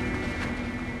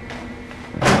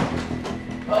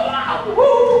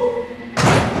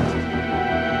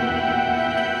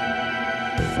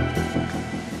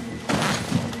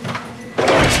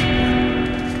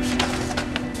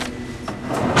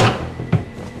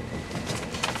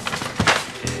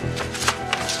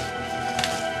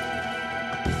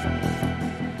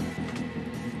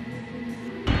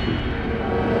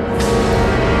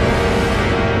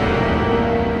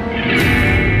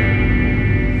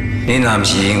你若毋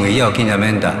是因为要紧阿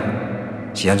免达，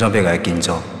是安怎要甲伊跟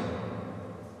踪？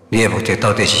你的目的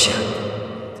到底是啥？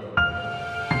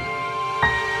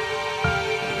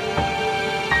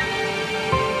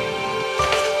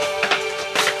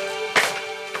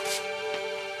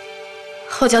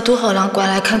或者拄互人关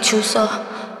来看守所，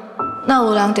哪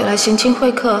有人就来申请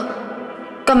会客？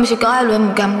敢毋是高爱伦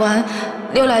唔甘愿，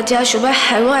溜来这想要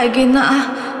害我的囡仔？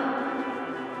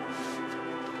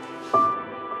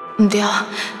唔对，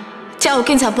才有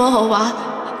警察保护我。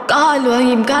高爱伦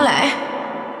伊唔敢来，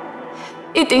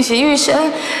一定是玉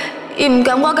生，伊唔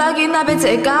甘我甲囡仔要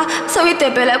坐家，所以特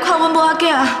别来看阮母仔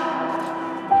囝。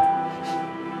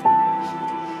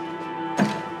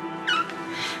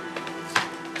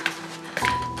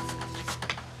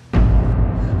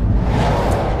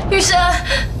玉生，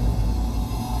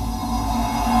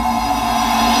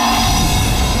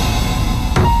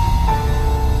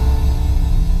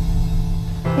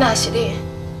那是你，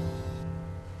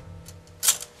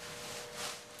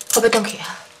我要回去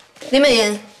啊。林美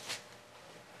妍，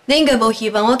你应该无希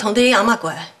望我通知你阿嬷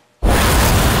过来。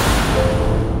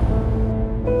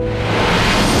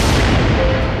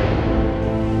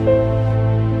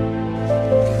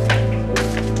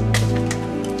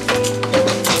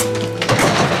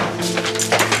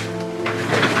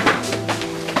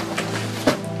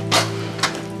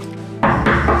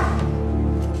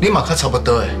你嘛较差不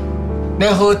多诶，你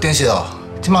好好珍惜哦。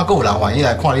即马阁有人愿意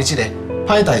来看你这个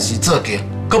歹代志做过，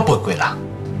阁背过啦。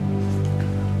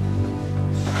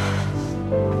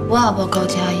我也无高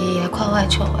正伊来看我的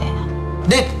错话啊。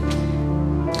你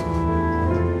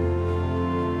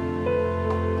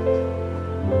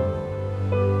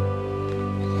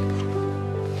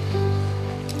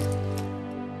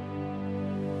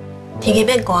天气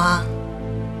变寒，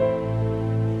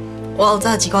我有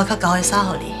早一寡较厚的衫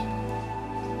互你。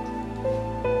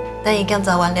等伊检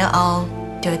查完了后，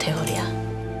就会摕互你啊。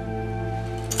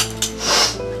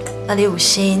啊，你有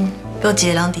心，搁一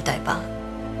个人伫台北，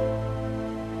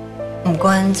不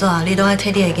管安怎，你拢爱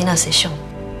替你的囡仔设想。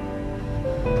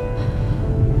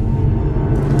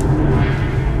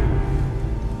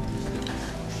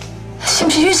是毋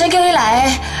是玉生叫你来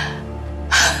的？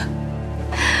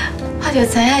我就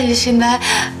知影伊心内，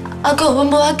还阁有阮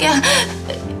母仔囝，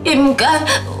伊唔甘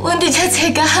阮伫遮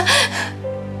坐家。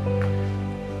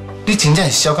你真正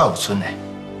是小可有寸的，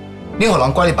你互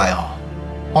人怪你败吼，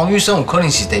黄玉生有可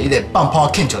能是第一个放炮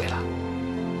庆祝的啦。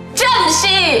这毋是，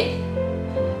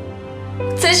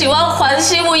这是我还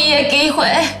心为伊的机会。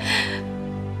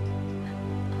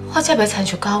我才袂参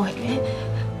受到委员，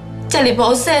这日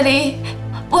无说你，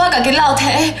我家己老体，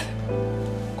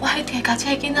我一定甲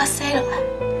这个囡仔生落来。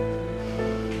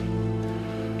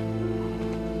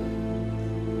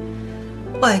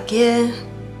我会记得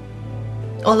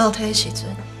我老体的时阵，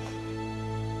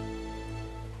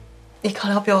你考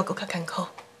了比我更较艰苦，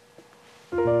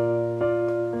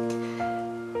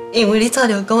因为你早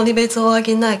就讲你要做我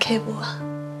囡仔的客母啊，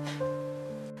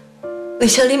而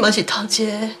且你嘛是头一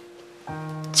个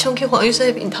冲去黄玉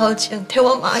水面头前替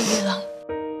我骂伊的人，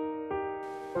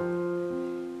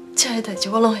这个代志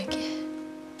我拢会记。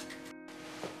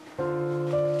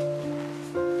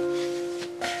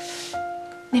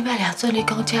你莫俩做你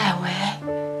讲这个话，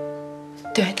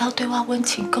就会当对我温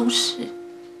情攻势。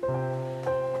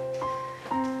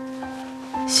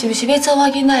是不是要做我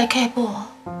囡仔的客母？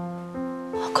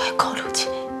我可以考虑一下。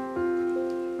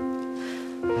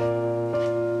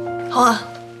好啊，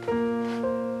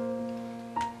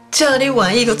只要你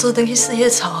愿意，阁做转去四叶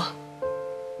草，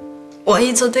愿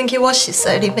意做转去我熟悉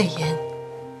的美妍，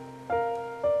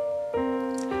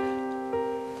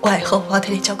我会好好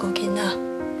替你照顾囡仔，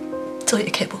做伊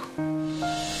的客母。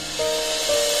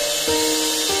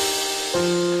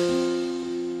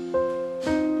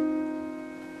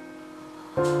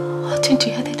我真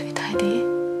正安尼对待你，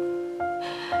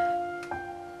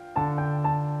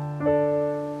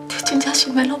你真正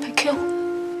心内拢袂强。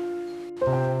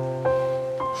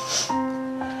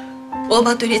我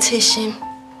捌对你刺心，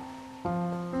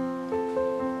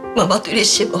嘛捌对你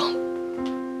失望，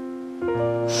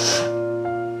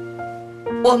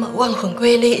我嘛怨恨过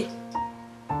你，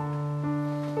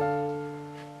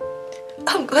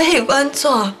啊，不过迄个安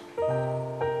怎？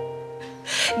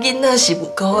囡仔是无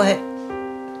辜的，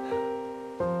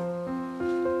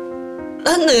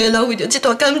咱两个人为着这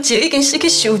段感情已经失去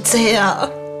伤济啊！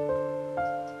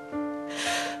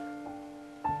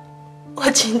我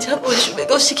真正无想要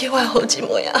阁失去我的好姊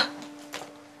妹啊！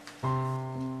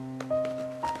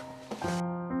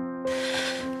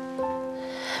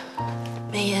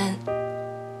美妍，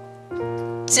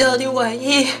只要你愿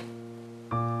意，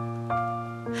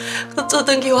阁做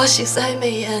转去我熟悉的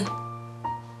美妍，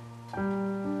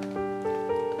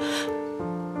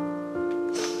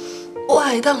我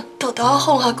会当偷偷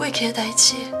放下过去的代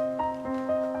志，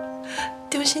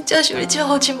重新接受你这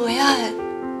好姊妹仔的。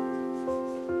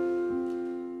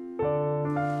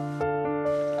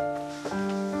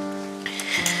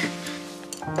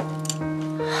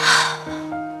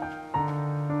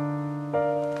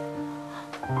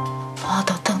我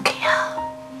都转去啊，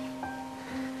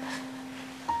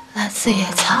咱四叶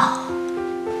草，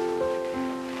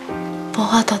无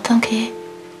我都转去，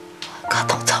甲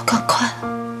当初同款，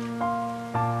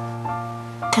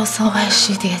就所谓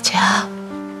死伫遮，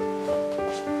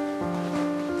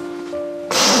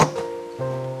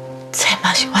这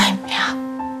嘛是我的命。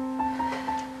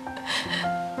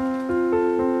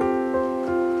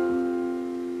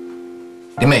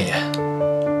林美妍，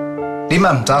你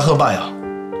嘛唔知好歹哦。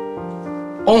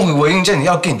枉费唯芸这么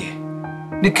要紧的，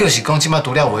你就是讲即摆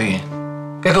除了唯芸，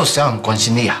结果有啥人关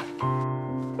心你啊？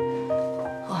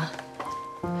好啊，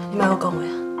你莫搁讲话啊！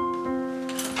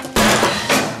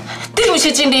你毋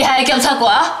是真厉害的检察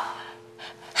官，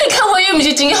你看唯芸毋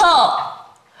是真好，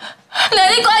来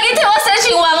你赶紧替我申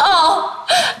请冤枉，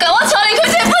甲我带离开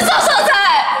这不爽所在。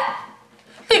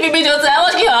你明明就知影我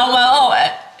是互人冤枉的，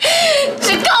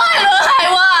是高爱伦害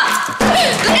我，你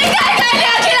应该抓起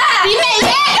来！李美妍，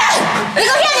你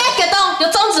搁遐尔激动，就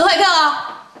终止会客哦。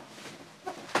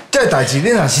这代志你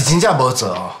若是真正无做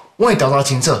哦，我会调查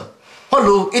清楚，法律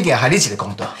一定害你一个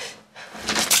公道。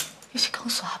你是讲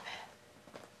啥呗？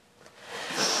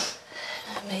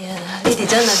美妍啊，你伫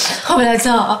这呢？我们来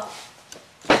走。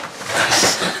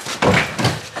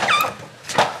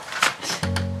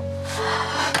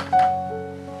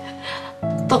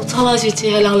当初我是一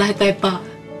个人来台北，啊，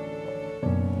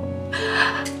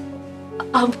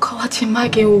不过我真歹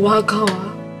经有外口啊。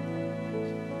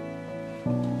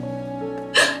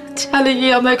请你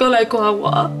以后莫搁来看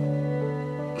我，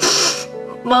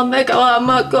嘛莫甲我阿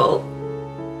妈讲，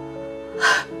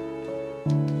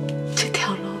这条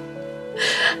路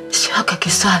是我家己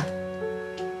选，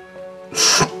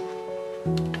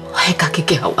我会家己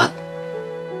行完。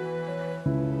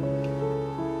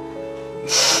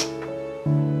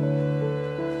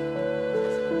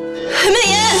美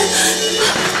妍，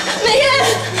美妍，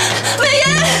美妍，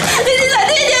你是内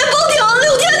底一个风条，你有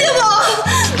听到无？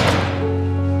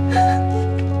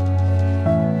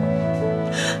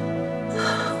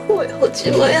我的好姊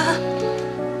妹啊，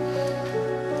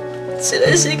一个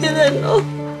是去联络，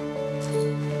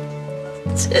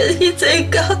一个去这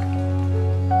家，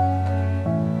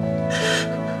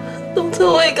当初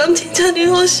说我的感情遮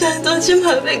尔好，啥都真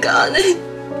还要甲安尼。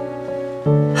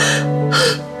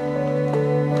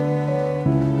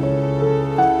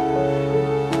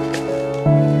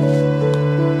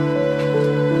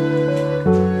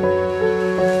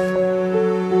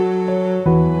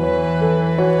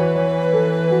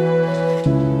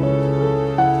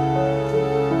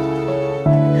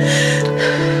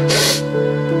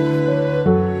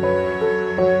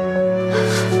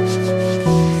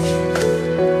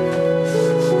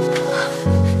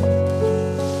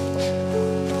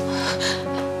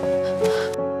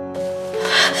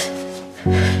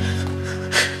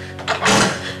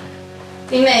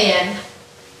林美妍，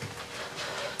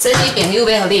这是朋友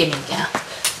要互你的物件。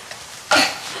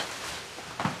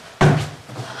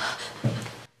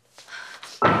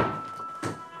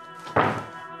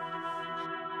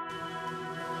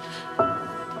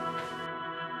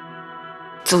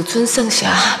自尊算啥？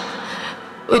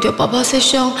为着爸爸设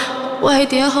想，我一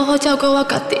定要好好照顾我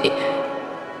家己。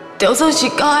就算是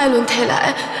高爱伦摕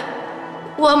来，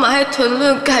我嘛要吞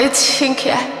论家己撑起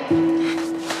来。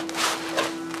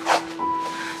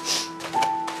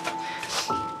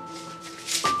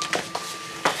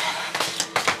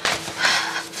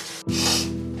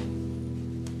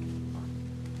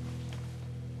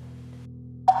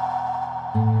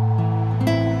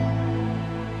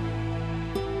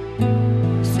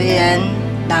 虽然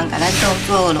人甲咱当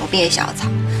做路边的小草，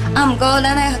不过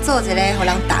咱来做一个互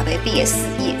人打袂扁的四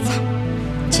叶草。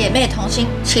姐妹同心，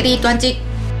其利断金，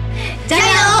加油！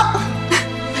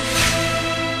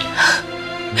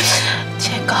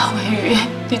天高为鱼，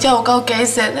你叫我够假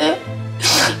神的，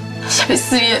什么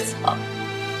四叶草？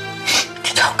你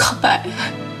叫我告白。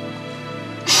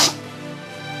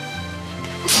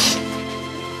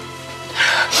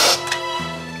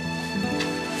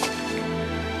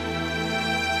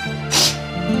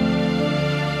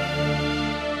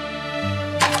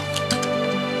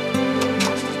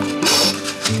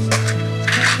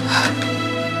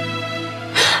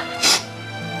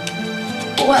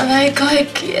 原来伊会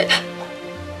记得，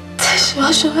这是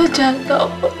我想要讲到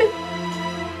的。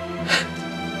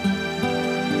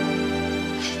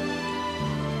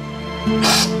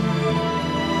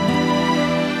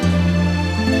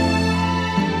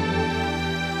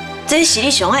这是你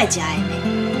上爱食的呢，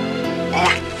来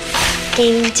啦，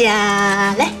紧食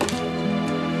咧。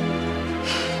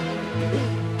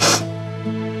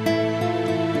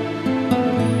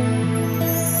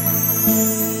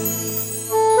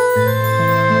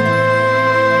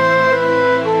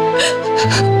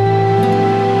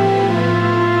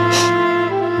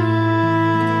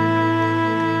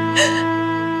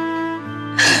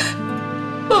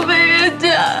 我被冤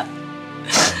家，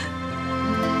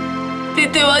你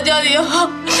对我这么好，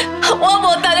我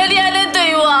无等着你安尼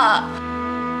对我。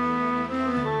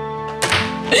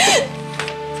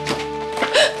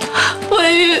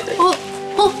微雨，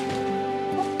我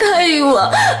答应我，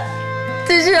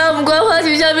这次也不管发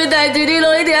生什么代志，你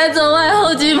拢一定要做我的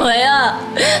好姊妹啊！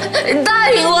答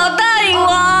应我，答应我。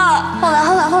好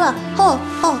啦，好。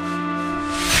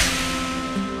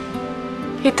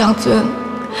迄当阵。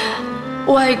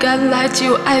 我的眼内只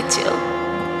有爱情，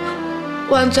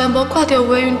完全无看到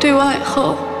唯芸对我的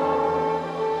好。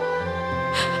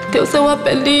就算我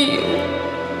编理由，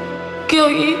叫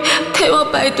伊替我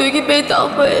排队去买豆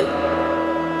花，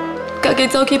家己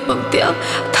走去饭店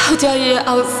偷食伊的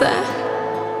后生，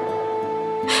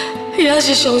伊也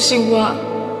是相信我，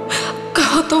把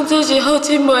我当作是好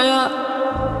姊妹啊。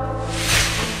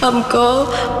不过，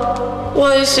我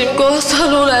的心肝却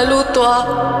愈来愈大。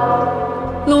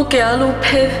 愈行愈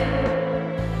偏，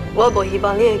我无希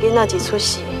望你的囡仔一出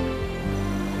世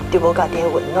就无家己的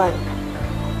温暖，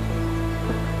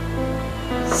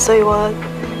所以我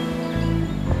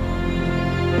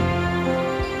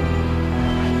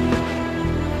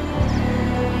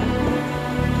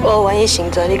愿意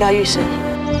成全你甲玉生。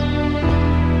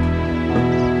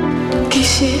其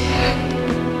实，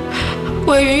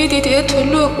唯芸一直在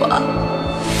吞论我，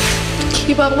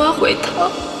希望我回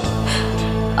头。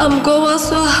 不过我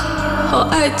煞互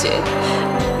爱情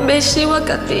迷死我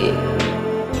家己，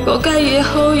误解伊的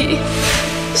好意，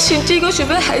甚至我想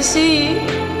要害死伊。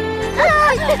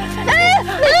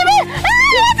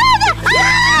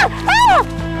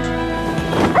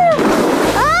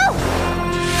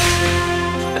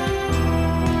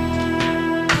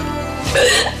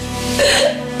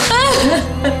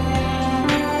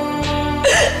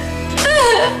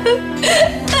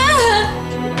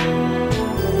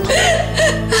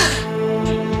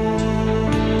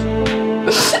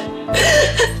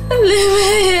李美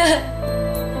妍，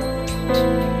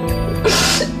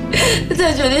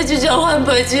再像你这种反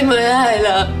背姊妹爱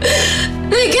人，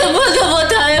你根本就无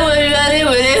谈的委员，你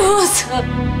为你负责。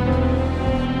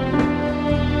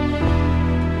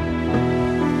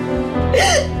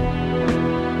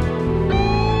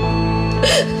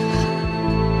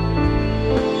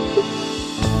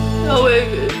小委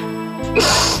员，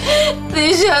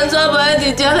你想怎么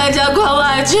直接来这看我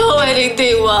的手的认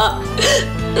定我？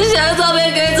你想怎么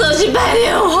给做是白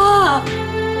莲花？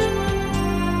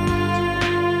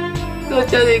我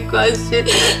叫你关心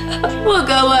我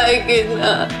跟我的囡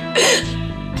仔，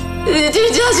你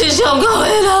真正是上好的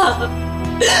人，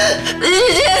你是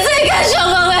这个世界上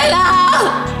好的人。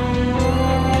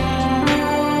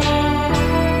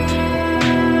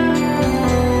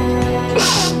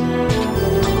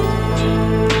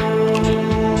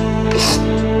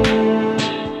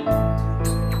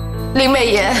林美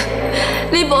妍，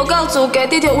你无够资格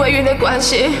得到委员的关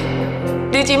心。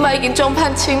你今摆已经众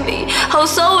叛亲离，让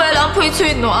所有的人批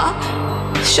嘴烂。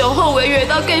上好委员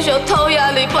当继续讨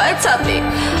厌你，不爱插你，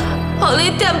让你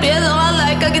点别人啊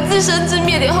来，家己自生自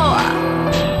灭就好啊。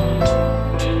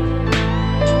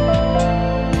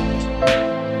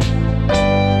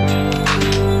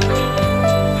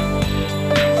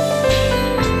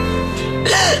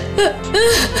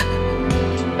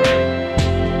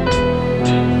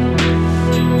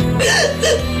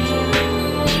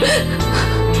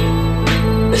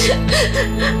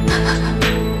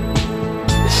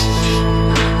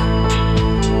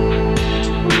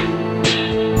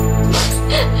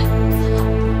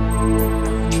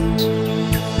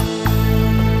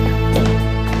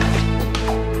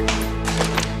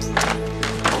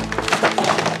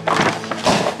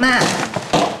妈，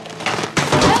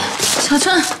小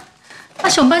春，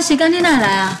上班时间你哪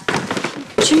来啊？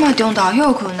即马中昼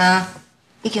休困啊，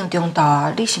已经中昼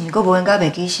啊，你是毋是阁无闲甲袂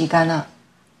记时间啊？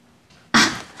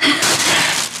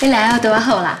你来啊，对我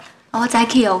好啦。我早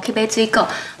起有去买水果，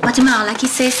我即马来去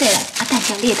洗洗咧。等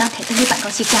下你会当摕转去办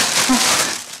公室食。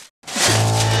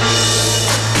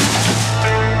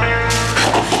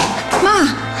妈，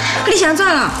你是安怎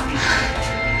啦？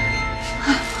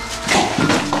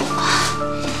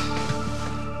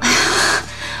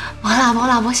无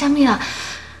啦，无啥物啦。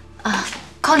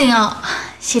可能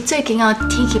是最近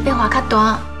天气变化较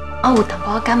大，我有淡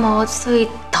薄感冒，所以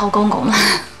头怣怣啦。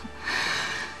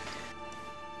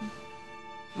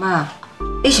妈，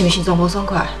你是毋是心脏无爽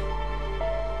快？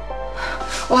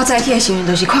我早起的时阵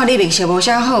就是看你面色无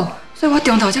啥好，所以我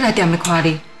中昼才来店里看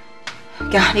你。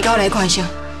行，你跟我来看医生。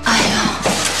哎呦，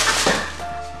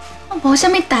我无啥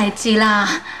物代志啦，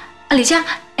而且下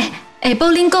晡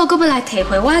恁哥阁要来提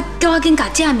货，我叫我紧甲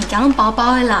食物件拢包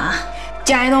包的啦。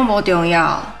食的拢无重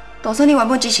要，就算你原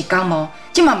本只是感冒，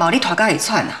即嘛毛你拖到会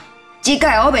喘啊。即届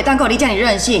我袂当顾你遮尔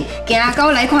任性，行跟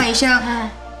我来看医生。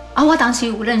我当时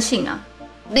有任性啊。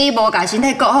你无甲身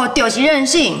体顾好，就是任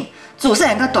性。自细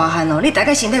汉到大汉哦，你大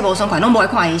概身体无爽快，拢无爱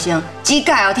看医生。即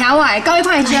届听我的，跟我去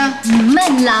看医生。唔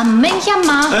免啦，唔免遐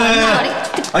麻烦啦。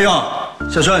哎呦，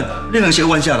小春，你两小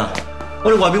玩笑啦，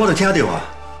我伫外面我就听到啊。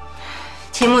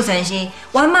亲母先生，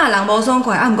阮妈人无爽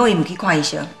快，毋过伊唔去看医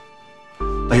生。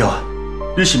哎呦，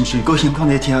你是毋是搁胸口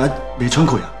咧疼，袂喘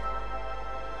气啊？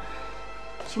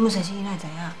亲母先生，你哪会知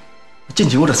影？之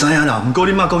前我就知影啦，毋过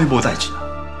你妈讲伊无代志啦。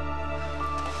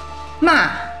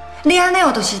妈，你安尼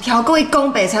哦，就是超过伊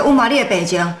讲白菜，隐瞒你的病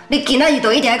情。你今仔日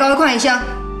就一定要跟我看医生。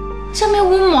啥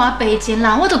物隐瞒病情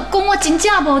啦？我就讲我真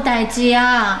正无代志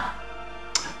啊！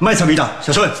莫插味啦，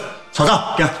小春，带走，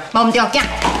行。无唔对，行。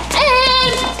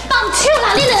放手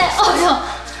啦！你来，哎呦，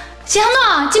是安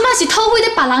怎？即摆是土匪咧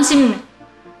别人是毋？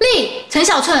你陈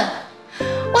小春，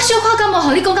我小可敢无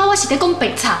互你讲到我是咧讲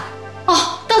白菜？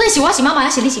哦，到底是我是妈妈，还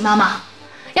是你是妈妈？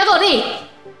还无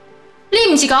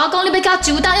你毋是甲我讲你要到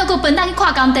周档又搁笨蛋去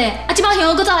看工地，即摆向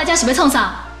我搁走来遮是要创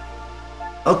啥？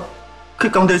去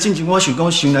工地之前，我想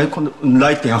讲先来看，毋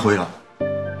来订货啦。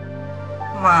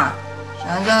妈，是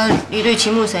安怎你对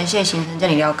青木神仙行程遮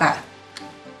尔了解？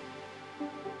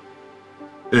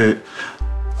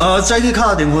早起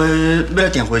敲电话要来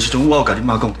订货的时阵，我有甲你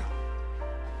妈讲着。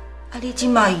你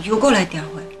即摆又搁来订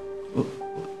货？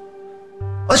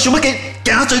想要行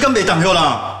啊追，敢袂当许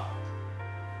啦？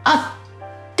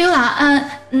对啦，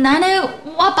那呢，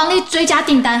我帮你追加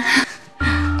订单。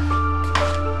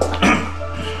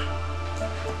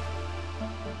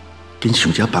紧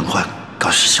想一个办法，搞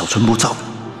小春母走。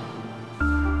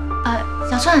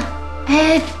小春，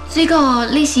水果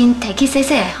你先摕去洗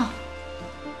洗吼。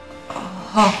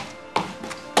好。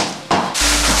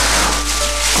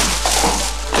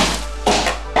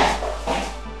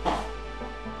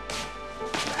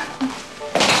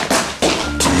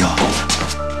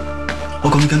我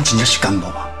讲你敢真正是感冒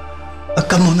啊？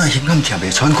感冒哪胸口疼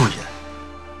袂喘气啊？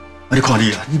你看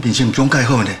你啊，你面色唔讲介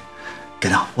好呢，囡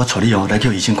仔，我带你来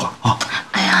叫医生看吼。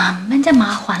哎呀，免这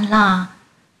麻烦啦。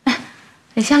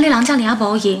而且你人遮尔啊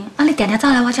无闲，你定定走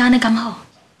来我遮安尼敢好？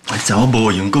你知我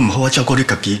无用，佫唔好我照顾你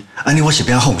家己，安尼我是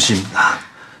变放心啦。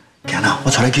囡仔，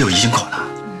我带你去医生看啦。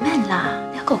唔免啦，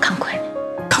你还佫有工课呢。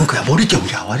工课也无你重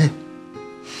要啊你。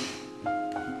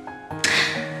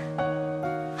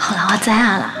好啦，我知影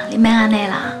啦，你免安尼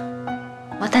啦。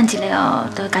我等一下哦，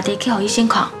就家己去医生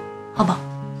看，好无？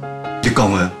你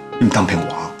讲的，你唔当骗我。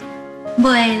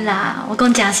袂啦，我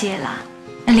讲真实的啦。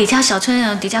而且小春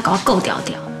哦，直接甲我告调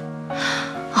调。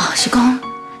哦，是讲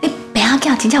你病仔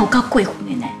囝真正有够过分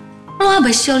的呢。我还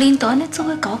袂小领导安尼做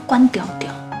伙甲我管调调，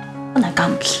我哪敢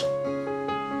唔去？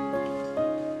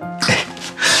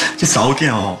这查某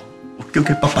囝哦，叫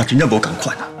佢爸爸真正无共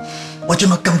款啊！我即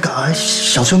马感觉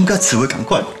小春甲慈伟共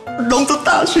款，拢做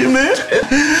大心的。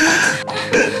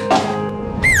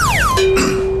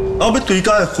我要追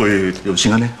加的会就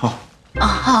先安尼吼。哦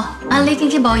好，啊你紧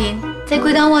去无闲，这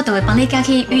几天我就会帮你寄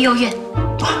去育幼院。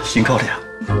啊，辛苦你啊！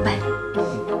拜。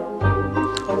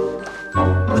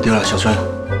啊对啦，小春，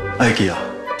爱记啊，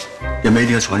下暝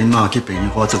你要带恁妈去病院，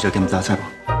我做只检查，知无？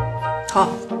好。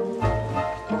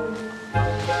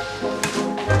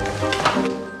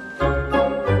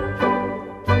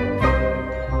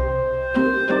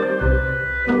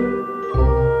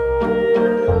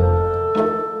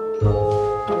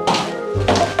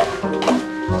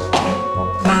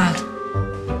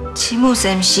亲母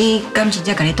是毋是敢真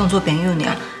正甲你当做朋友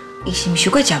尔？伊是毋是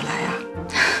过接来啊？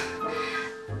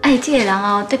哎，这个人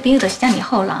哦，对朋友就是这样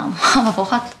好人，我嘛无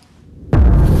法。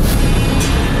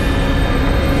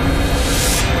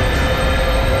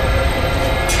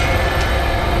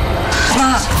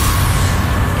妈，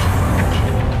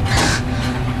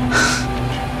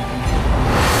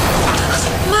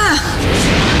妈，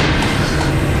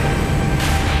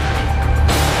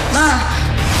妈。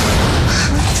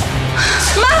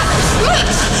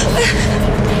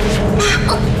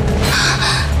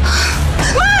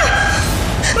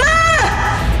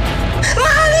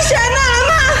你谁呐？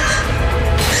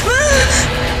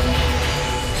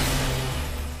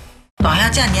大兄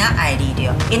这尔爱你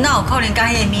着，伊哪有可能甲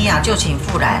迄个米娅旧情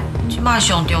复燃？即摆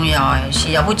上重要的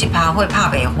是要不一拍火拍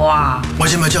袂花啊！我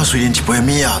即摆叫随便一杯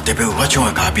米啊，特别有我抢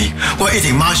的咖啡，我一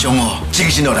定马上哦，精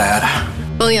神就来啊啦！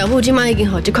王耀武即摆已经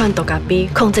互这款毒咖啡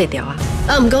控制掉啊！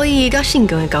毋过伊甲性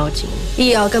强的交情，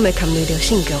以后敢会牵累着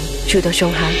性强，受到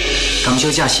伤害。刚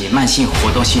休假是慢性活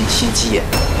动性心肌炎。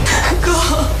哥，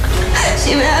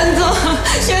是要安怎？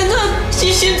是安怎？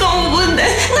是心脏有问题？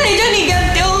那伊遮尼严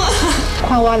重啊！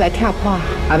看我来拆破，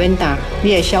阿免打，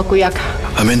你会少几啊卡？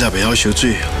阿免打袂晓烧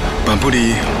水，万不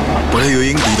离，不然游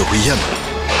泳离就危险。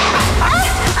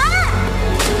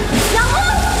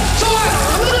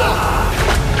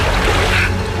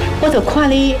我就看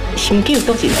你心境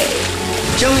倒一个。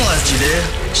像我是一个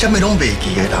啥物拢袂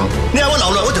记的人，你爱我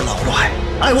留落我就留落来，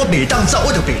爱我袂当走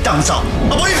我就袂当走，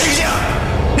啊无你凭啥？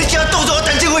你今当作我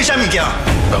单亲为啥物件？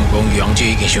刚讲杨姐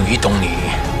已经想起当年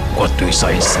我对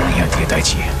三兄弟的代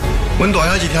志。阮大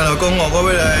兄是听到讲哦，我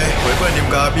要来回馆啉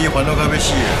咖啡，烦恼到要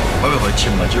死了，我要互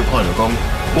亲目睭看到讲，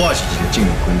我也是一个正义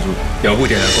君子。姚母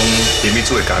定定讲，林秘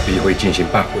煮的咖啡会进行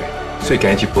8杯，所以今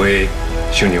日一杯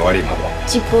想让我啉好无？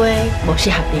一杯无适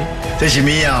合你。这是物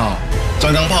啊？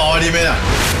专工泡我啉的啦。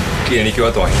既然你叫我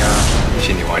大兄，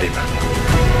先让我啉啦。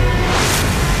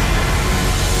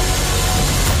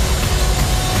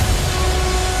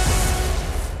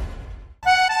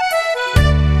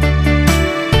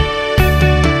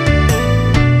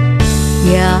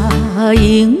夜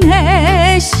莺的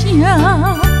声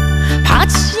拍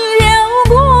醒了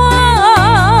我，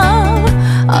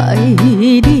爱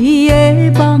你的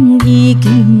梦已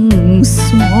经散。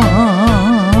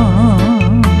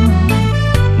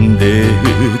地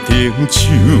顶手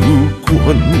悬，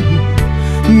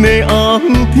你红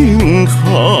顶下，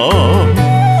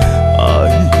爱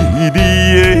你的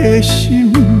心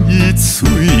已碎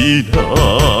啦。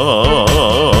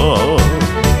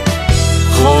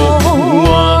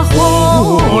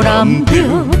难着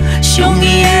相依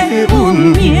的运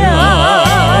命，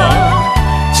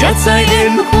才知缘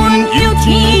分有天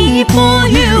保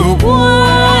佑我。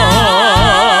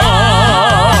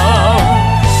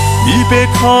你要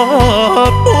脚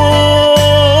步，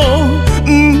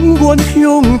不愿向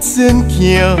前行。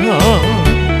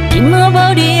今仔无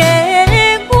你的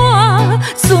我，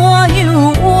怎样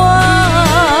活？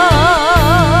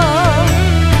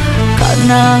敢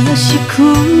若失去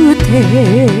体。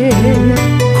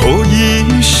可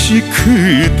以失去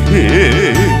体，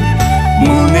無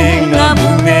念啊無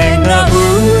念啊美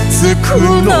しく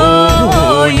の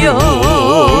よ。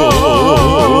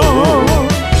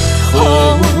雨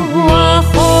あ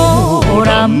雨難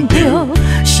着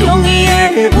将伊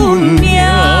的运命，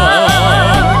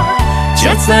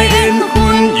才知会